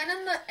happened. Well, and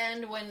in the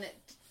end, when,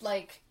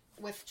 like,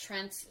 with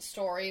Trent's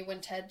story,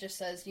 when Ted just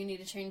says, you need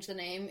to change the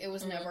name, it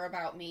was never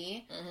about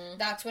me,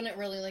 that's when it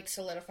really, like,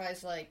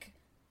 solidifies, like,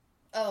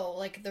 oh,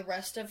 like, the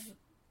rest of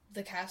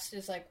the cast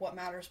is, like, what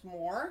matters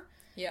more.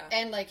 Yeah.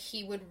 And, like,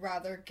 he would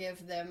rather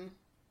give them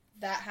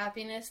that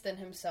happiness than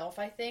himself,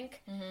 I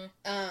think.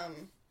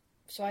 Mm-hmm.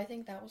 So I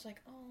think that was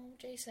like, oh,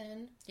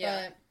 Jason.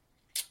 Yeah.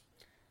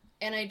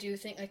 And I do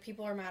think, like,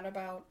 people are mad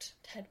about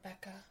Ted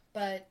Becca,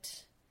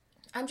 but...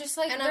 I'm just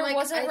like, and there like,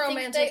 wasn't I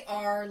romantic... think they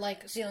are,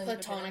 like, feelings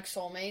platonic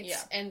soulmates.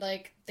 Yeah. And,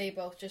 like, they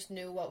both just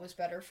knew what was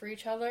better for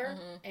each other.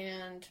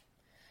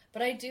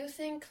 But I do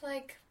think,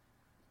 like,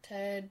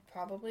 Ted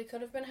probably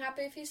could have been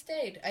happy if he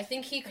stayed. I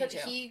think he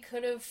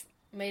could have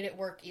made it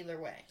work either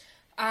way.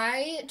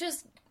 I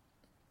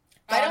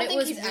don't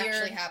think he's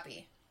actually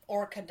happy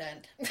or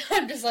content.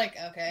 I'm just like,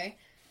 okay.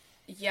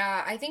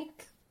 Yeah, I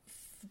think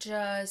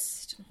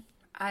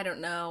I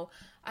don't know.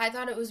 I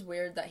thought it was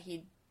weird that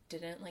he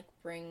didn't, like,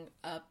 bring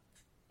up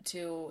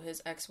to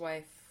his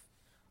ex-wife,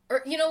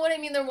 or, you know what I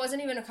mean? There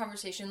wasn't even a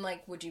conversation,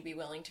 like, would you be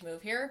willing to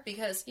move here?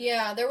 Because...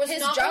 Yeah, there was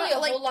not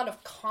really a whole lot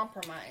of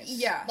compromise.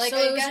 Yeah, like, so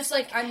it was just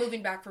like, I'm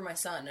moving back for my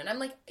son. And I'm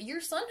like, your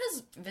son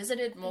has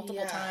visited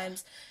multiple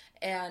times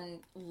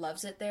and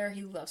loves it there.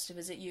 He loves to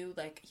visit you.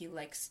 Like, he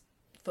likes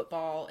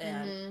football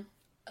and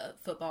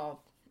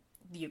football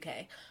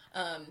UK.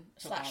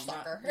 Slash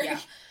soccer. Yeah.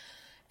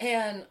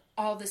 And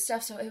all this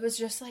stuff. So it was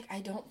just like, I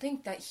don't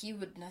think that he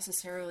would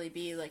necessarily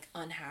be, like,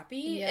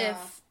 unhappy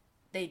if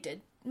they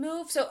did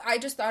move. So I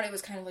just thought it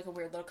was kind of like a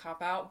weird little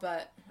cop-out,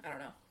 but I don't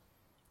know.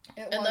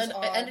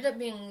 It ended up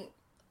being,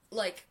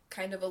 like,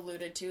 kind of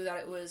alluded to that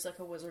it was, like,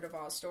 a Wizard of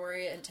Oz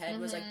story, and Ted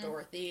was, like,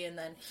 Dorothy, and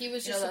then... He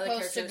was just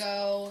supposed to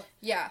go...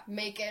 Yeah.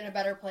 Make it a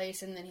better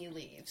place, and then he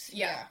leaves.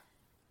 Yeah.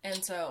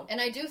 And so... And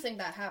I do think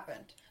that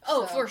happened.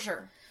 Oh, for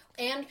sure.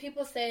 And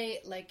people say,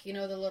 like, you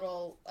know, the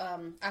little...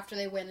 after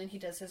they win and he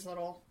does his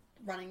little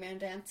running man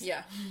dance.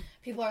 Yeah.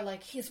 People are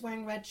like, he's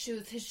wearing red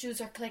shoes. His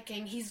shoes are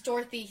clicking. He's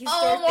Dorothy. He's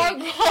Dorothy. Oh,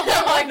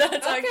 my God.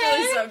 That's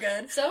actually so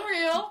good. So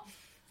real.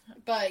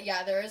 But,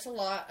 yeah, there is a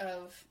lot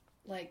of,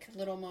 like,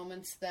 little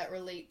moments that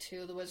relate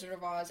to the Wizard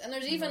of Oz. And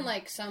there's even,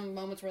 like, some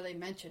moments where they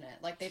mention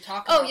it. Like, they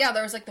talk about... Oh, yeah,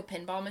 there was, like, the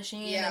pinball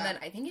machine. Yeah. And then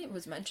I think it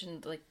was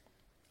mentioned, like,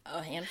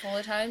 a handful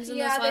of times in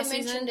this last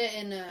season. Yeah, they mentioned it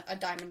in a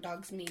Diamond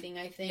Dogs meeting,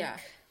 I think. Yeah.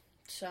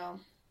 So...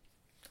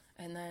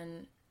 And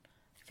then...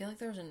 I feel like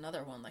there was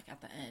another one, like,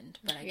 at the end,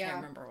 but I can't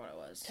remember what it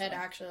was. Ted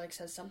actually, like,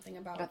 says something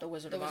about the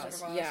Wizard of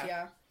Oz.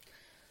 Yeah.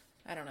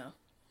 I don't know.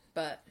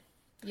 But...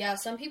 Yeah,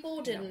 some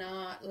people did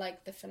not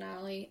like the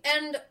finale.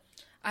 And...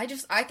 I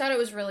thought it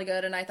was really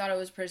good, and I thought it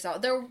was pretty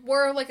solid. There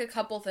were, like, a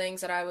couple things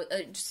that I was...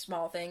 just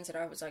small things that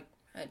I was like,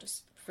 I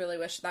just really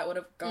wish that would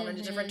have gone in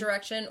a different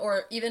direction,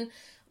 or even...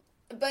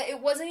 But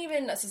it wasn't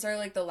even necessarily,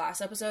 like, the last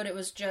episode. It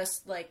was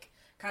just, like,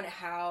 kind of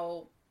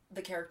how...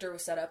 the character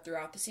was set up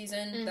throughout the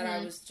season that I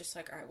was just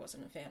like, I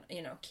wasn't a fan.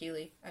 You know,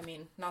 Keely. I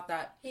mean, not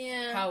that.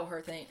 Yeah. How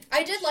her thing.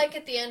 I did like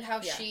at the end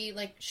how she,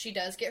 like, she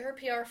does get her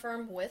PR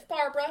firm with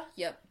Barbara.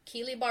 Yep.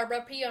 Keely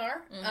Barbara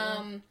PR.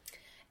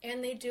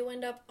 And they do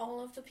end up,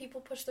 all of the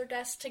people push their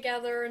desks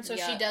together. And so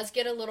she does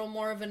get a little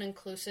more of an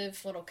inclusive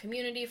little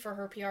community for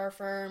her PR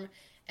firm.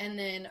 And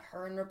then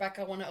her and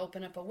Rebecca want to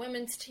open up a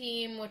women's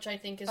team, which I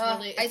think is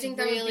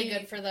really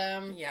good for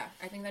them. Yeah,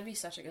 I think that'd be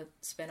such a good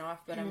spinoff.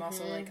 But I'm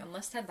also like,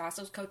 unless Ted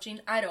Lasso's coaching,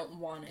 I don't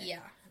want it.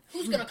 Yeah,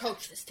 who's gonna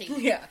coach this team?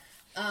 Yeah.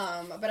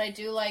 But I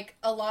do like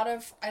I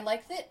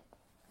like that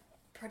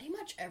pretty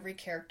much every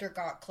character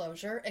got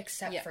closure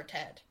except for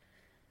Ted,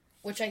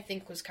 which I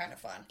think was kind of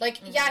fun.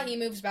 Like, yeah, he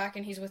moves back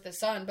and he's with his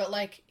son, but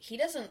like he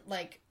doesn't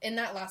like in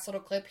that last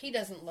little clip, he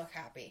doesn't look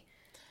happy.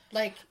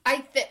 Like,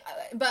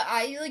 but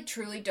I, like,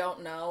 truly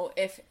don't know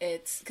if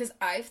it's, because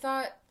I've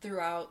thought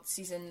throughout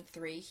season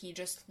 3, he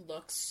just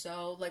looks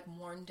so, like,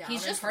 worn down.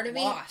 He's just part of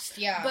lost,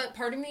 But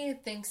part of me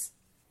thinks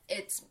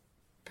it's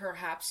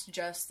perhaps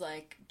just,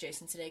 like,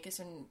 Jason Sudeikis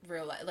in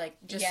real life, like,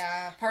 just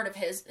part of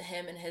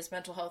him and his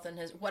mental health and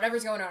his,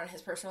 whatever's going on in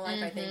his personal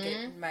life, I think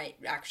it might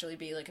actually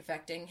be, like,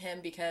 affecting him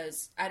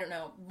because, I don't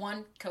know,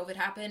 one, COVID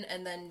happened,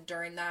 and then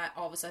during that,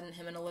 all of a sudden,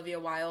 him and Olivia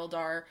Wilde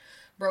are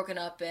broken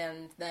up,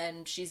 and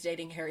then she's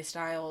dating Harry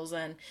Styles,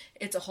 and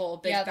it's a whole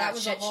big fat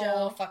shit show. Yeah, that was a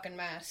whole fucking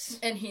mess.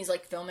 And he's,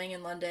 like, filming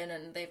in London,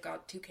 and they've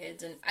got 2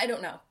 kids, and I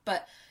don't know,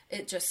 but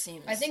it just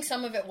seems... I think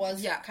some of it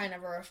was kind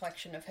of a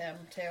reflection of him,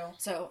 too.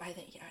 So, I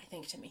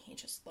think to me, he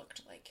just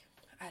looked like,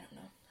 I don't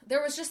know.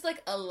 There was just,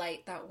 like, a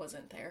light that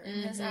wasn't there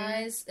in his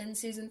eyes in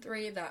season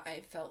 3 that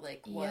I felt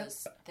like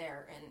was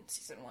there in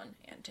season 1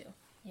 and 2.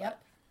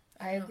 Yep.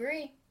 But, I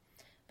agree.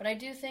 But I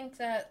do think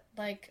that,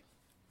 like...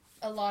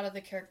 a lot of the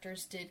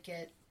characters did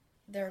get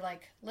their,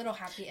 like, little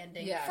happy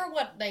ending for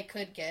what they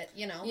could get,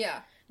 you know?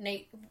 Yeah.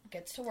 Nate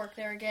gets to work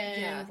there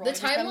again. Yeah. Roy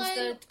becomes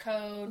the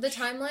coach. The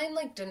timeline,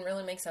 like, didn't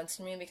really make sense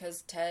to me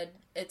because Ted,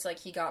 it's like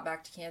he got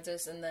back to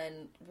Kansas and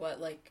then,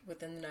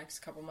 within the next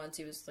couple months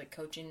he was, like,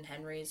 coaching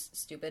Henry's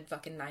stupid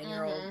fucking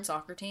 9-year-old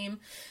soccer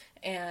team.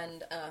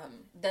 And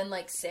then,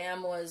 like,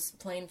 Sam was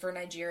playing for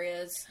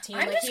Nigeria's team.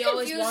 I'm just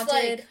confused,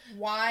 like,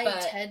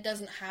 why Ted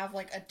doesn't have,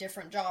 like, a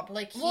different job.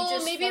 Like,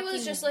 maybe it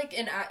was just, like,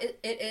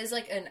 it is,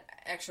 like, an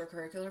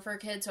extracurricular for a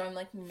kid, so I'm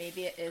like,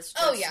 maybe it is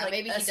just, like,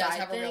 maybe he does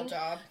have a real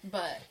job.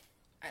 But,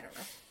 I don't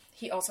know.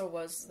 He also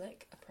was,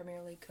 like, a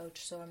Premier League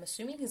coach, so I'm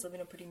assuming he's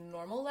living a pretty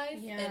normal life.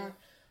 Yeah. And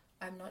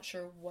I'm not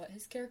sure what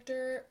his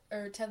character,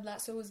 or Ted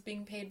Lasso was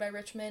being paid by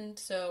Richmond,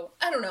 so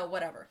I don't know,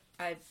 whatever.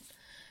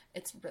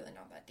 It's really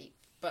not that deep,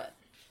 but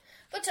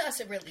to us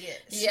it really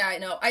is. Yeah, I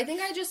know. I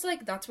think I just,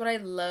 like, that's what I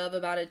love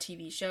about a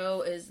TV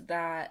show is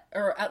that,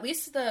 or at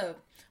least the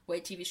way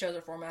TV shows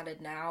are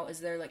formatted now, is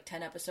they're, like,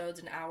 10 episodes,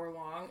 an hour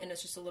long, and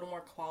it's just a little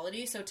more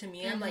quality. So to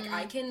me, I'm like,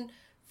 I can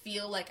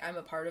feel like I'm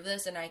a part of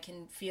this, and I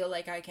can feel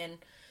like I can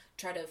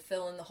try to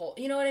fill in the whole,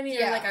 you know what I mean?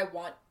 Yeah. Or, like, I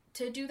want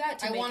to do that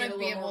to make it a little more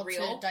real. I want to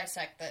be able to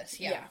dissect this,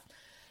 yeah.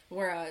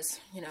 Whereas,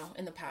 you know,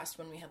 in the past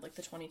when we had, like,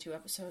 the 22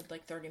 episode,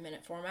 like,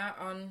 30-minute format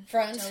on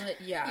Friends.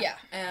 Yeah.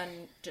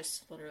 And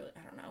just literally,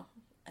 I don't know,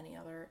 any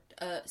other,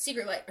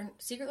 Secret Life of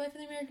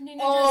the American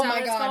Teenager. Oh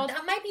my god,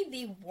 that might be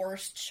the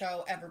worst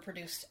show ever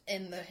produced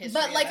in the history.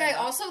 But, like, I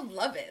also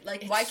love it.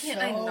 Like, why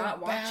can't I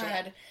not watch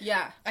it?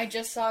 Yeah. I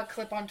just saw a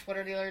clip on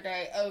Twitter the other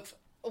day of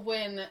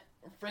when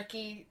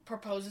Ricky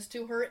proposes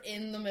to her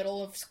in the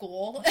middle of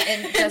school.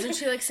 And doesn't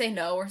she, like, say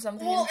no or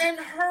something? Well, and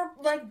her,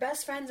 like,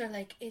 best friends are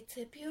like, it's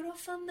a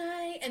beautiful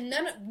night. And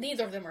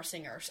neither of them are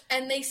singers.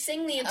 And they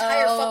sing the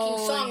entire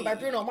fucking song by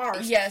Bruno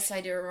Mars. Yes,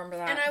 I do remember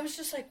that. And I was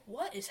just like,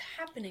 what is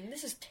happening?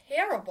 This is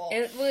terrible.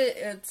 And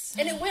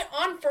it went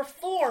on for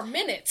 4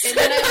 minutes. And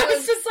then I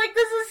was just like,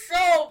 this is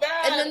so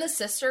bad. And then the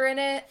sister in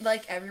it,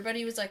 like,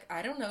 everybody was like,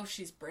 I don't know if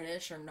she's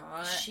British or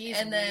not. She's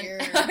and then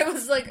weird. I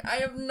was like, I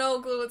have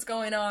no clue what's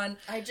going on.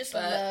 I just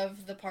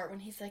love the part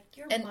when he's like,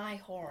 you're my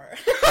whore.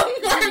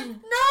 I'm like,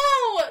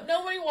 no!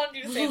 Nobody wanted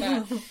you to say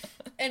that.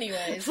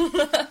 Anyways.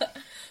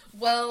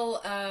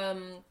 Well,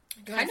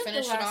 Going to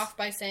finish it off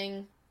by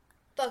saying,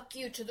 fuck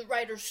you to the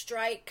writer's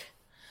strike.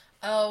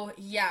 Oh,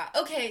 yeah.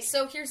 Okay,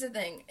 so here's the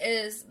thing,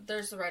 is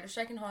there's the writer's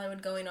strike in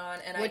Hollywood going on,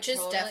 and Which is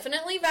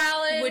definitely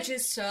valid. Which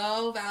is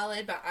so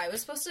valid, but I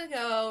was supposed to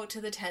go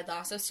to the Ted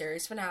Lasso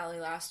series finale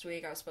last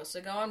week. I was supposed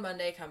to go on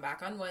Monday, come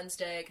back on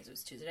Wednesday, because it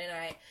was Tuesday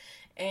night,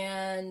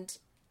 and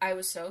I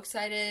was so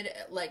excited.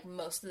 Like,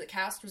 most of the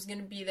cast was going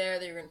to be there,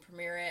 they were going to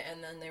premiere it,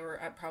 and then they were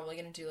probably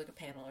going to do, like, a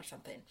panel or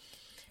something.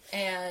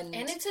 And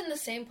it's in the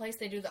same place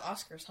they do the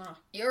Oscars, huh?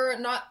 You're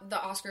not the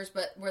Oscars,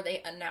 but where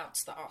they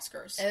announce the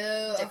Oscars.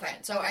 Oh, different. Okay.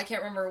 So I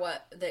can't remember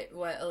what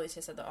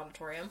Alicia said the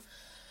auditorium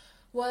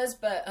was,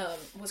 but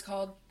was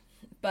called.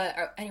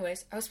 But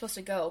anyways, I was supposed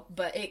to go,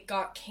 but it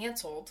got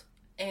canceled,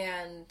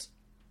 and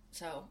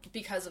so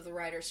because of the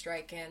writer's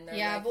strike, and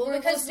they're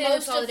because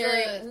most of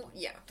the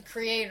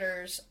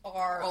creators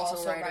are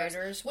also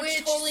writers, which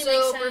totally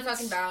makes sense. Super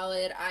fucking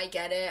valid. I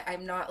get it.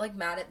 I'm not, like,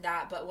 mad at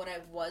that, but what I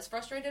was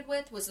frustrated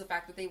with was the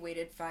fact that they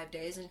waited 5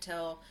 days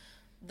until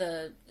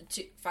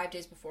 5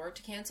 days before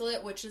to cancel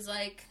it, which is,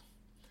 like,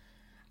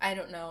 I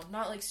don't know,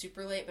 not, like,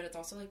 super late, but it's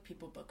also, like,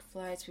 people book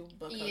flights, people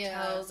book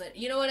hotels, and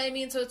you know what I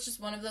mean? So it's just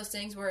one of those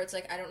things where it's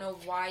like, I don't know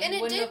why you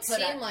wouldn't have put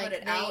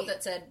it out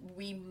that said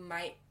we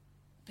might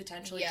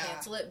potentially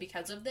cancel it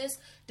because of this,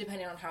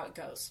 depending on how it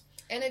goes.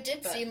 And it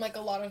did seem like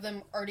a lot of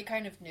them already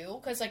kind of knew,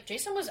 because, like,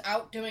 Jason was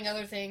out doing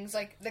other things,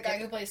 like, the guy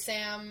who plays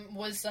Sam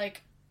was,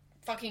 like,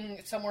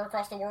 fucking somewhere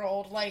across the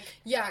world, like...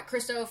 Yeah,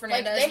 Cristo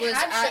Fernandez was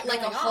at,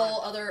 like, a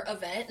whole other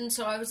event, and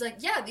so I was like,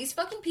 yeah, these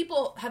fucking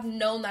people have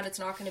known that it's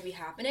not going to be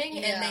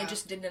happening, and they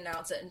just didn't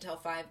announce it until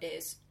 5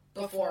 days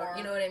before,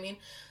 you know what I mean?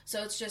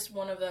 So it's just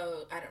one of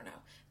those, I don't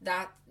know,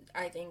 that,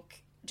 I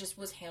think... just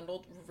was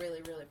handled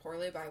really, really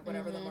poorly by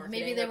whatever the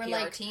marketing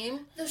or PR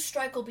team. The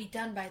strike will be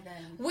done by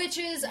then. Which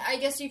is, I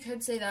guess you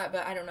could say that,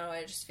 but I don't know.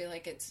 I just feel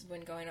like it's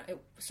been going on. It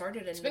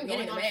started in the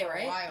beginning of May,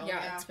 right? While,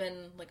 yeah, it's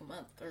been like a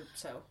month or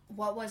so.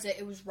 What was it?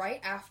 It was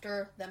right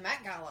after the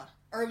Met Gala.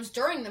 Or it was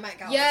during the Met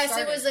Gala. Yes,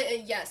 it was.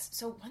 Yes.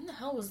 So when the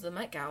hell was the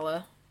Met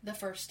Gala? The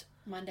first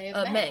Monday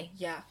of May. May,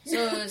 yeah.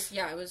 So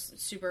it was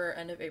super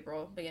end of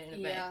April, beginning of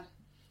May. Yeah.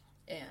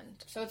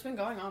 And so it's been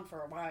going on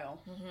for a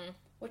while. Mm-hmm.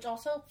 Which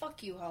also,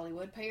 fuck you,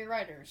 Hollywood. Pay your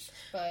writers.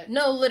 But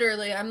no,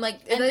 literally, I'm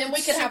like... And then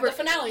we could have the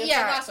finale of the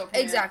Lasso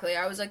premiere. Exactly.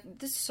 I was like,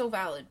 this is so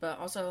valid, but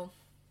also...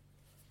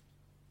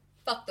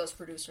 Fuck those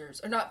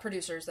producers. Or not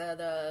producers,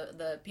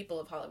 the people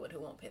of Hollywood who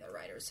won't pay their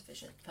writers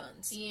sufficient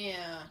funds.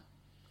 Yeah.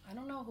 I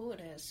don't know who it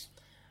is.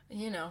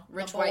 You know,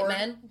 rich white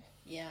men.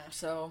 Yeah.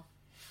 So,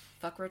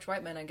 fuck rich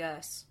white men, I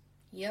guess.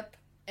 Yep.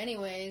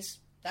 Anyways...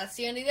 That's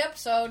the end of the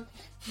episode.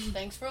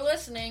 Thanks for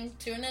listening.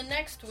 Tune in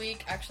next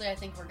week. Actually, I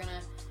think we're going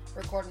to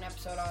record an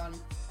episode on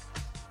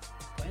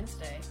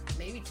Wednesday.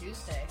 Maybe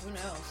Tuesday. Who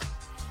knows?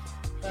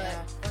 But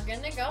we're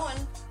getting it going.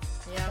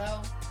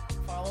 Yeah. So,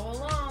 follow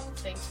along.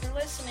 Thanks for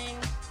listening.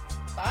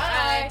 Bye.